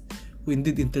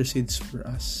indeed intercedes for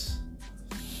us.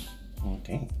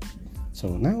 Okay.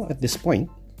 So now at this point,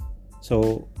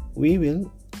 so we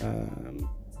will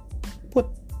put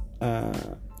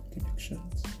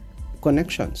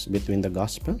connections between the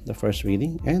gospel, the first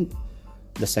reading, and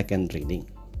the second reading.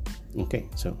 Okay,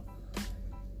 so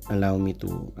allow me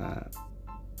to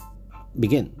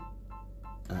begin.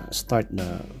 Start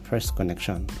the first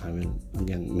connection. I will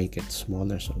again make it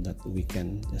smaller so that we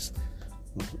can just.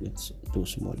 Oh, it's too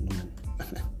small, naman.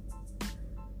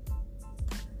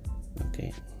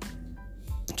 Okay.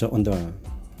 So on the.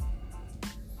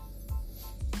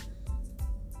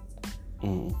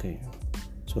 Okay.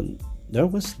 So there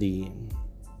was the.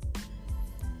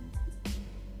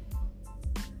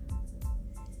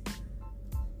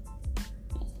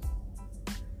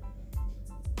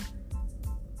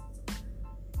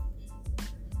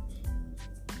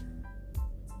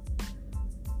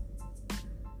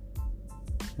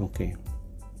 Okay.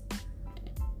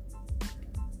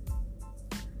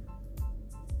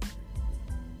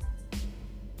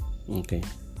 Okay.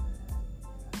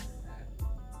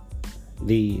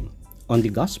 On the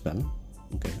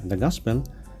gospel,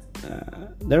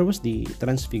 there was the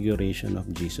transfiguration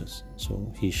of Jesus.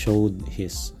 So he showed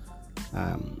his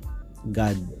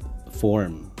God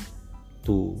form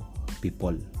to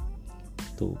people,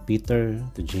 to Peter,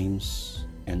 to James,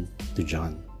 and to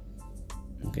John.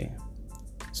 Okay.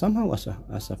 Somehow as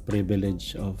a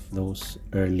privilege of those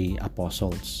early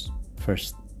apostles,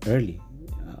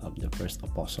 of the first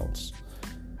apostles,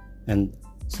 and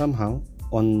somehow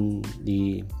on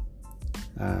the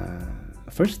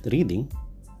first reading,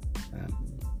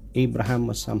 Abraham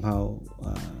was somehow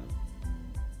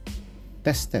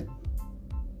tested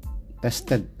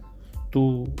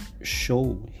to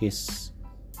show his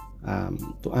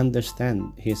to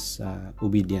understand his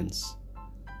obedience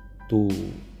to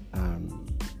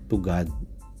God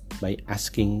by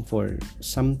asking for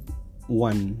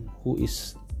someone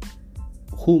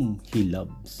whom he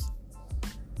loves,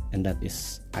 and that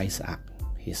is Isaac,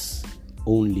 his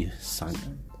only son.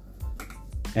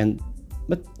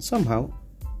 But somehow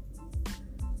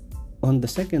on the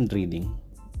second reading,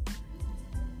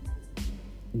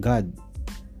 God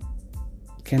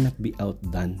cannot be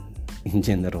outdone in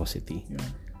generosity,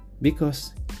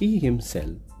 because he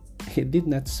himself, he did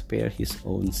not spare his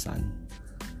own son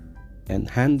and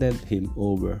handed him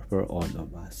over for all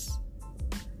of us.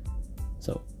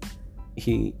 So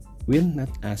he will not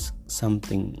ask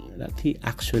something that he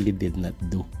actually did not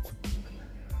do.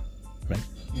 Right?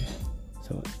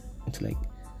 So it's like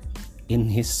in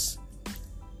his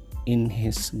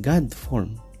God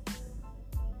form,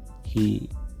 he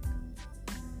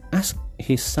asked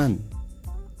his son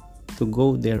to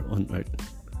go there on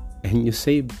earth, and you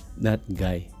save that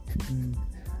guy.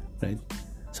 Right?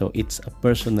 So it's a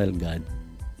personal God,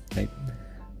 right?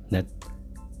 That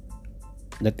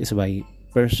is why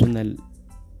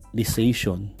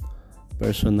personalization,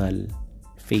 personal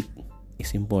faith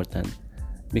is important,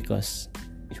 because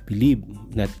you believe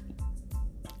that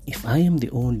if I am the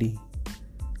only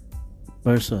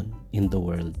person in the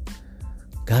world,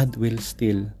 God will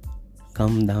still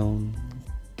come down,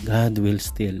 God will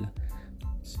still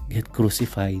get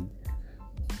crucified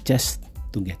just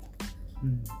to get.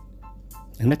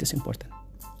 And that is important.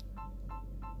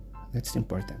 That's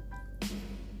important.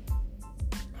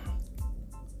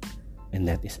 And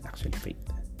that is actually faith.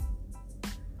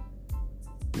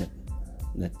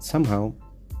 That somehow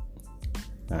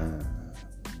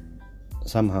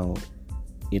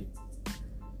it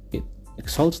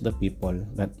exalts the people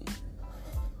that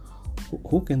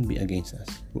who can be against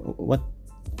us? What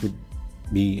could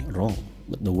be wrong?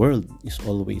 But the world is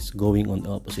always going on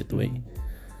the opposite way.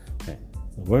 Okay.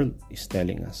 The world is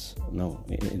telling us, no,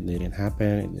 it didn't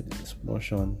happen, it is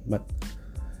abortion, but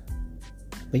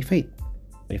by faith,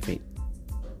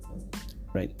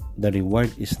 right? The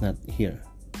reward is not here,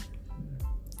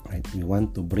 right? We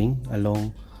want to bring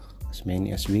along as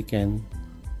many as we can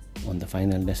on the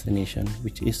final destination,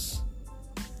 which is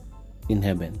in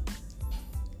heaven,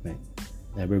 right?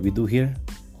 Whatever we do here,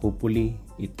 hopefully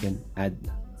it can add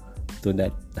to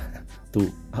that,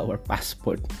 to our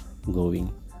passport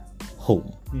going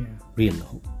home, real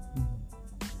home.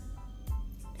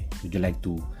 Okay. Would you like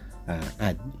to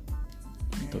add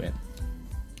to it?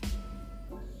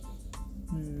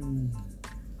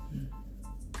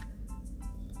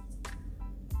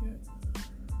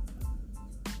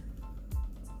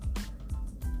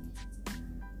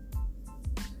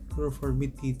 For me,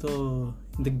 Tito,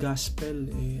 in the gospel,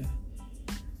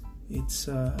 it's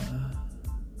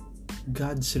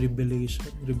God's revelation,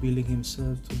 revealing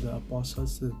himself to the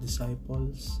apostles, to the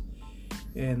disciples,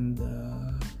 and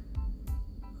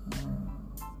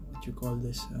what you call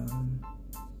this,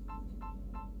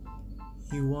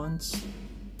 he wants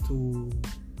to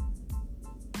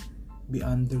be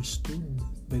understood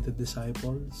by the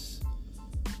disciples.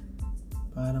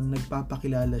 Parang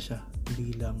nagpapakilala siya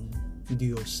bilang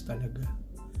Diyos talaga.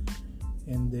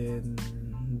 And then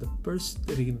the first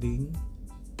reading,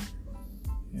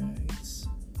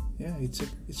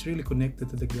 it's really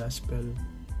connected to the gospel.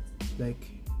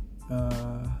 Like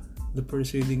the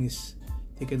first reading is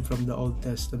taken from the Old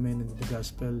Testament, and the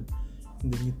gospel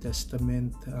in the New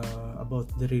Testament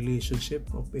about the relationship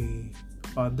of a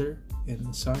father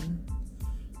and son,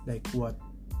 like what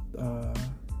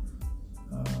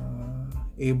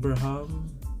Abraham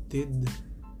did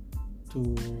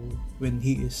to when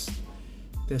he is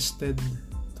tested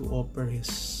to offer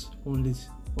his only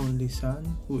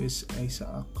son, who is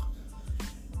Isaac.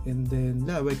 And then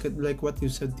like what you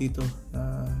said, Tito,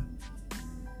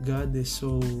 God is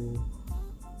so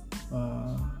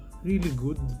really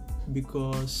good,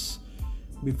 because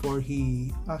before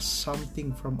he asks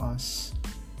something from us,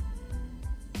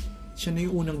 siya na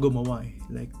yung unang gumawa,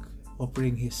 like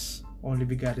offering his only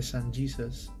begotten son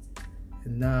Jesus,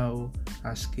 and now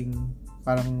asking,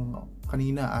 parang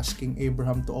kanina asking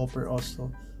Abraham to offer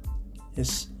also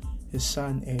his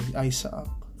son Isaac.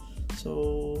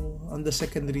 So on the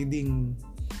second reading,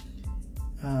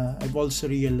 I've also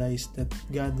realized that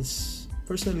God is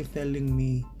personally telling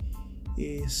me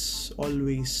is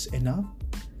always enough,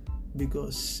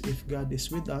 because if God is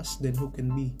with us, then who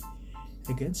can be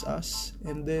against us?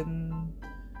 And then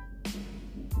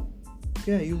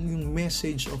yung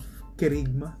message of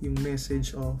kerygma, yung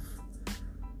message of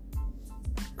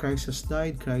Christ has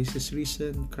died, Christ is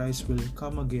risen, Christ will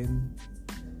come again.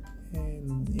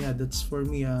 And that's for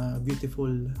me a beautiful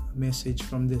message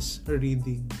from this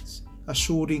readings,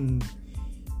 assuring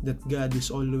that God is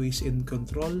always in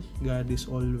control, God is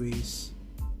always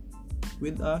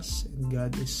with us, and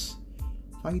God is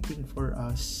fighting for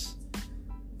us.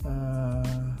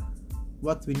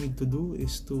 What we need to do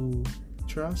is to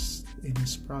trust in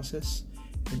His process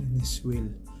and in His will.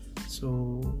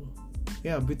 So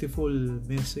beautiful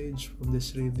message from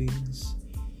these readings,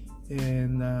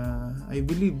 and I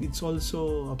believe it's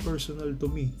also personal to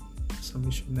me as a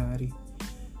missionary,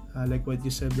 like what you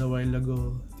said a while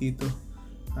ago, Tito.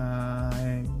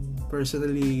 I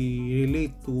personally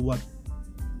relate to what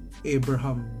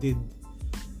Abraham did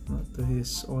no, to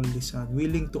His only Son,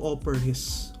 willing to offer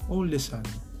His only Son.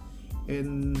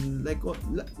 And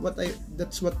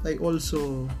that's what I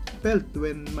also felt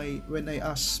when I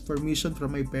asked permission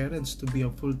from my parents to be a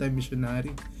full-time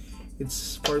missionary.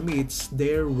 It's for me, it's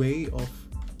their way of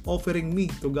offering me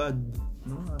to God,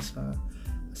 no, as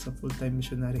a full-time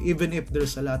missionary, even if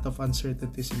there's a lot of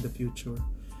uncertainties in the future,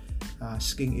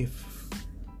 asking if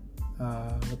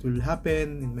what will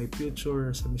happen in my future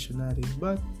as a missionary.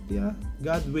 But yeah,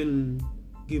 God will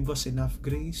give us enough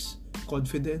grace,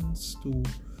 confidence to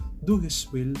do His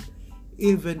will,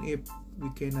 even if we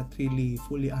cannot really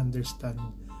fully understand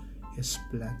His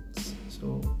plans.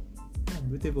 So yeah,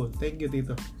 beautiful. Thank you,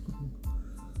 Tito.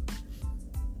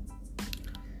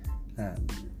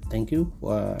 Thank you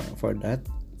for that,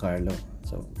 Carlo.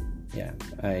 So yeah,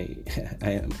 I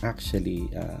I am actually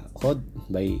awed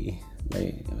by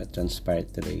what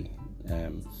transpired today.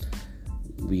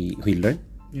 We learn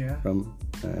Yeah. from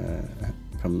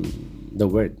the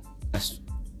word as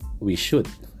we should,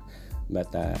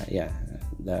 but yeah,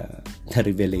 the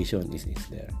revelation is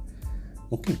there.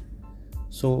 Okay,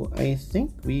 so I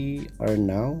think we are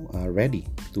now ready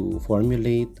to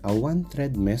formulate a one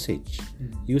thread message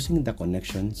using the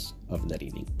connections of the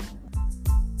reading.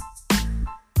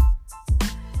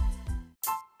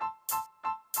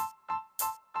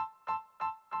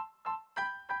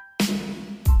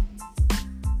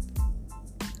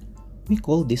 We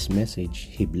call this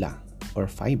message Hibla or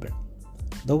fiber.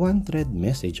 The one thread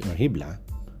message or Hibla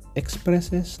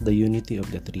expresses the unity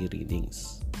of the three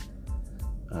readings.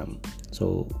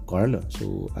 So Carlo,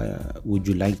 would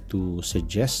you like to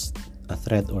suggest a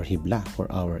thread or Hibla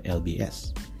for our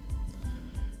LBS?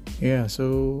 Yeah,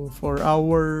 so for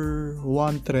our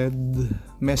one thread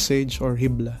message or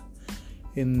Hibla,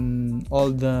 in all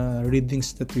the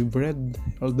readings that we've read,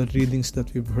 all the readings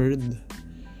that we've heard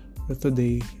for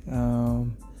today,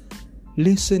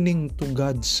 listening to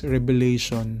God's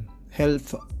revelation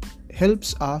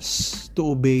helps us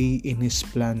to obey in His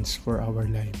plans for our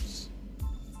lives.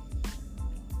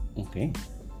 Okay.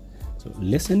 So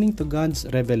listening to God's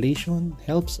revelation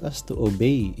helps us to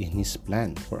obey in His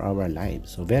plan for our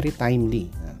lives. So very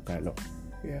timely, Carlo.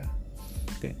 Yeah.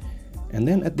 Okay. And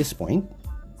then at this point,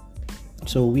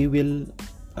 so we will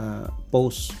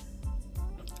pose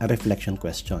a reflection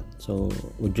question. So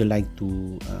would you like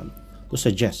to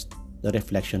suggest the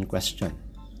reflection question?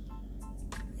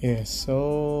 Yes,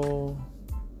 so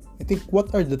I think,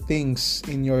 what are the things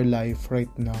in your life right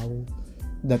now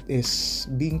that is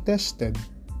being tested?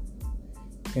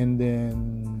 And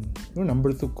then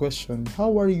number 2 question,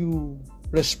 how are you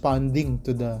responding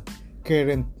to the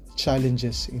current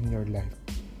challenges in your life?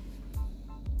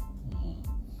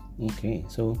 Okay,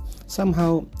 so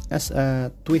somehow as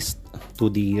a twist to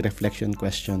the reflection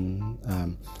question,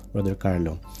 Brother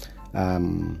Carlo, I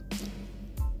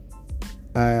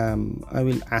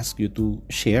will ask you to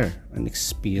share an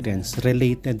experience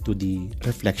related to the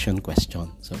reflection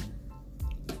question. So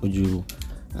would you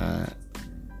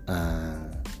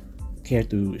care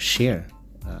to share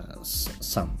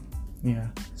some?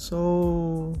 Yeah.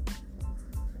 So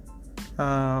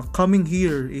coming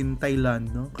here in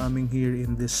Thailand, coming here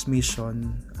in this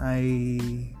mission,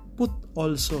 I put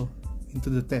also into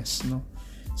the test,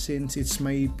 since it's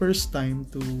my first time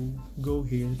to go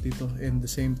here, Tito, and the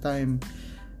same time,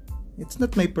 it's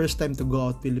not my first time to go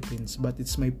out Philippines, but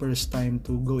it's my first time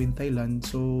to go in Thailand.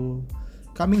 So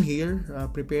coming here,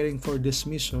 preparing for this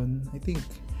mission, I think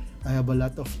I have a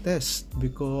lot of tests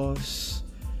because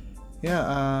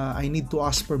I need to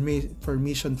ask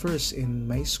permission first in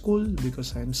my school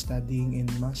because I'm studying in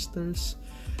masters,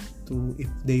 to if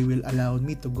they will allow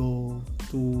me to go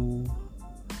to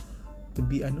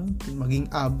be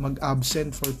mag-absent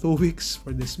for 2 weeks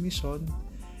for this mission.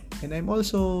 And I'm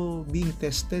also being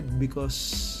tested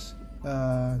because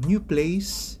new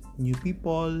place, new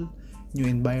people, new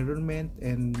environment,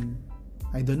 and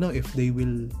I don't know if they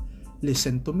will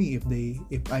listen to me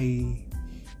if I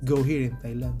go here in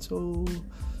Thailand. So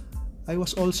I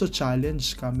was also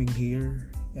challenged coming here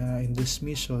in this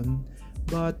mission,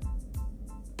 but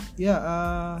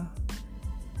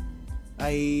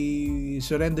I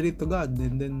surrender it to God,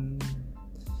 and then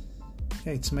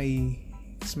it's my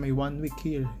 1 week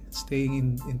here staying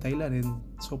in Thailand, and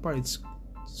so far it's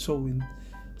so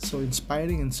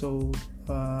inspiring, and so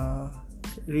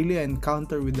really I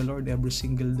encounter with the Lord every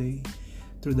single day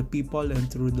through the people and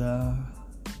through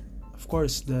of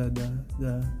course the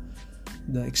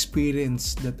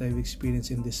experience that I've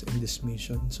experienced in this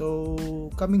mission.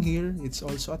 So coming here, it's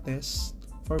also a test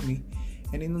for me.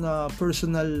 And in a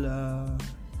personal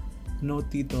note,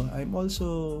 Tito, I'm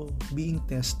also being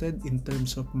tested in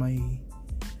terms of my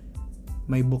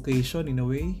my vocation in a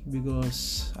way,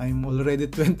 because I'm already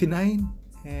 29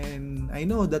 and I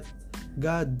know that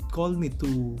God called me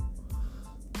to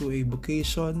a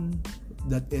vocation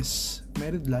that is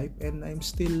married life, and I'm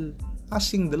still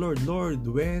asking the Lord,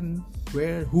 when,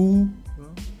 where, who, you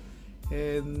know?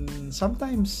 And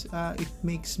sometimes it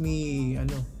makes me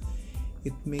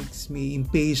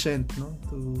impatient, no,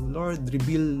 to Lord,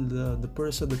 reveal the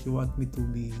person that you want me to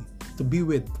be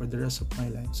with for the rest of my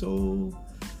life. So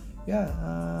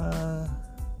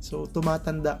so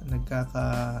tumatanda,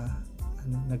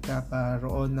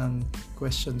 nagkakaroon ng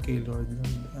question kay Lord,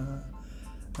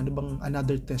 ano bang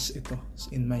another test ito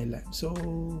in my life. So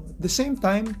at the same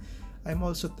time, I'm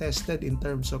also tested in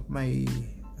terms of my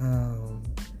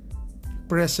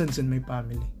presence in my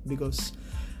family, because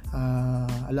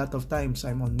a lot of times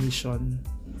I'm on mission.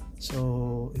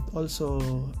 So it also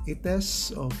a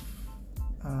test of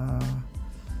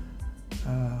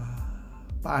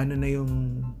paano na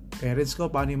yung parents ko,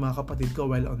 paano yung mga kapatid ko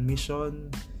while on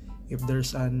mission. If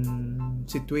there's an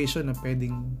situation na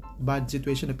bad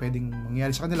situation na pwedeng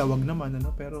mangyari sa kanila, wag naman,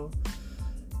 pero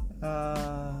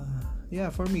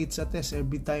for me it's a test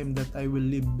every time that I will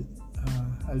live.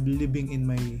 I'll be living in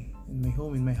my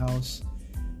home, in my house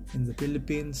in the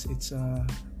Philippines. It's a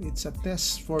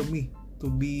test for me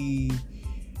to be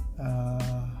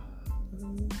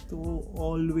to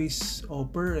always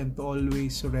offer and to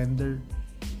always surrender,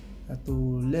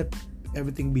 to let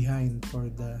everything behind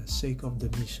for the sake of the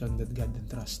mission that God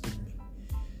entrusted me.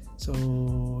 So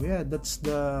that's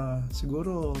the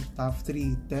siguro top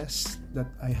 3 tests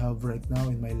that I have right now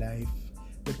in my life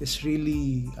that is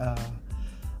really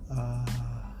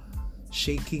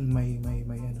shaking my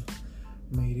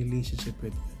relationship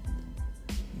with God.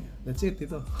 That's it,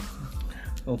 ito.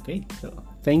 Okay, so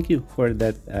thank you for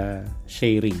that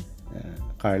sharing,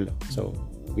 Carlo. So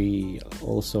we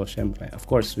also, syempre, of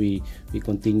course, we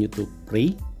continue to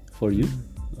pray for you,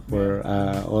 for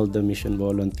all the mission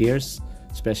volunteers,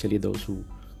 especially those who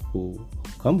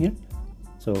come here.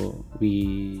 So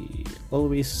we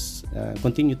always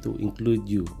continue to include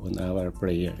you on our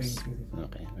prayers. Thank you.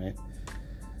 Okay, right.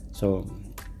 So,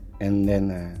 and then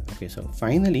so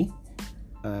finally,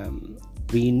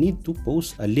 we need to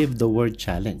post a Live the Word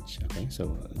challenge. Okay,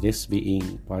 so this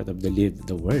being part of the Live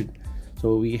the Word,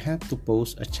 so we have to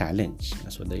post a challenge.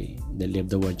 So the Live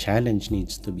the Word challenge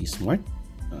needs to be smart,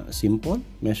 simple,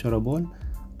 measurable,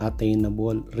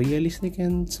 attainable, realistic,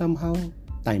 and somehow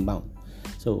time bound.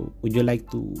 So would you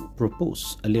like to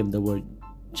propose a Live the Word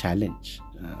challenge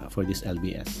for this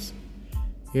LBS?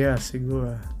 Yeah,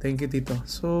 siguro. Thank you, Tito.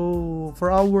 So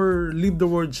for our Live the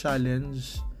Word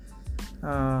challenge,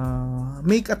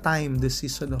 make a time this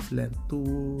season of Lent to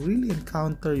really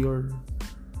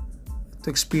to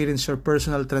experience your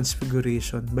personal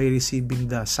transfiguration by receiving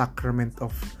the sacrament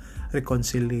of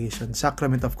reconciliation,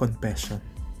 sacrament of confession.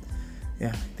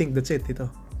 Yeah, I think that's it,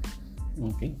 Tito.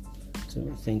 Okay, so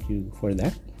thank you for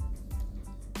that.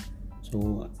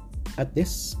 So at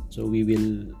this, so we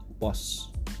will pause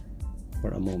for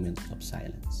a moment of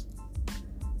silence.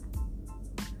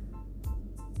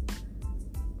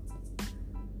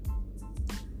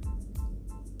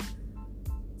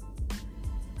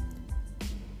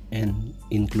 And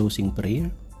in closing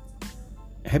prayer,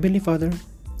 Heavenly Father,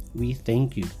 we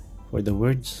thank you for the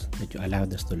words that you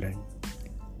allowed us to learn.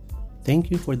 Thank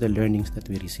you for the learnings that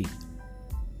we received.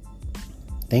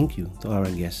 Thank you to our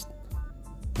guest,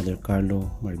 Father Carlo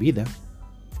Marbida,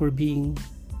 for being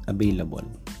available.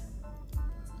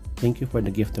 Thank you for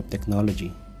the gift of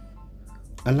technology,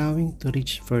 allowing to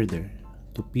reach further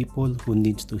to people who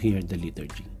needs to hear the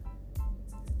liturgy.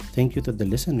 Thank you to the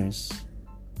listeners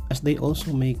as they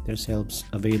also make themselves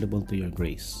available to your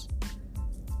grace.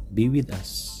 Be with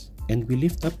us, and we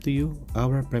lift up to you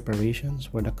our preparations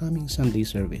for the coming Sunday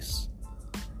service.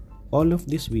 All of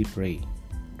this we pray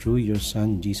through your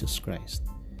Son, Jesus Christ,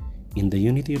 in the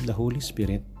unity of the Holy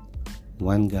Spirit,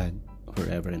 one God,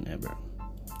 forever and ever.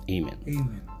 Amen.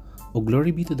 Amen. O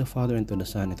glory be to the Father, and to the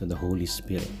Son, and to the Holy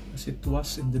Spirit. As it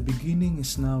was in the beginning,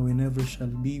 is now, and ever shall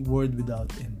be, world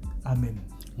without end. Amen.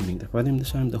 In the Father, and the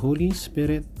Son, and the Holy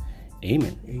Spirit.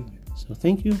 Amen. Amen. So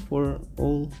thank you for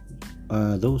all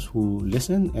those who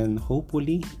listen, and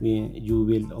hopefully you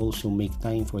will also make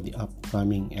time for the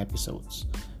upcoming episodes.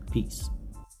 Peace.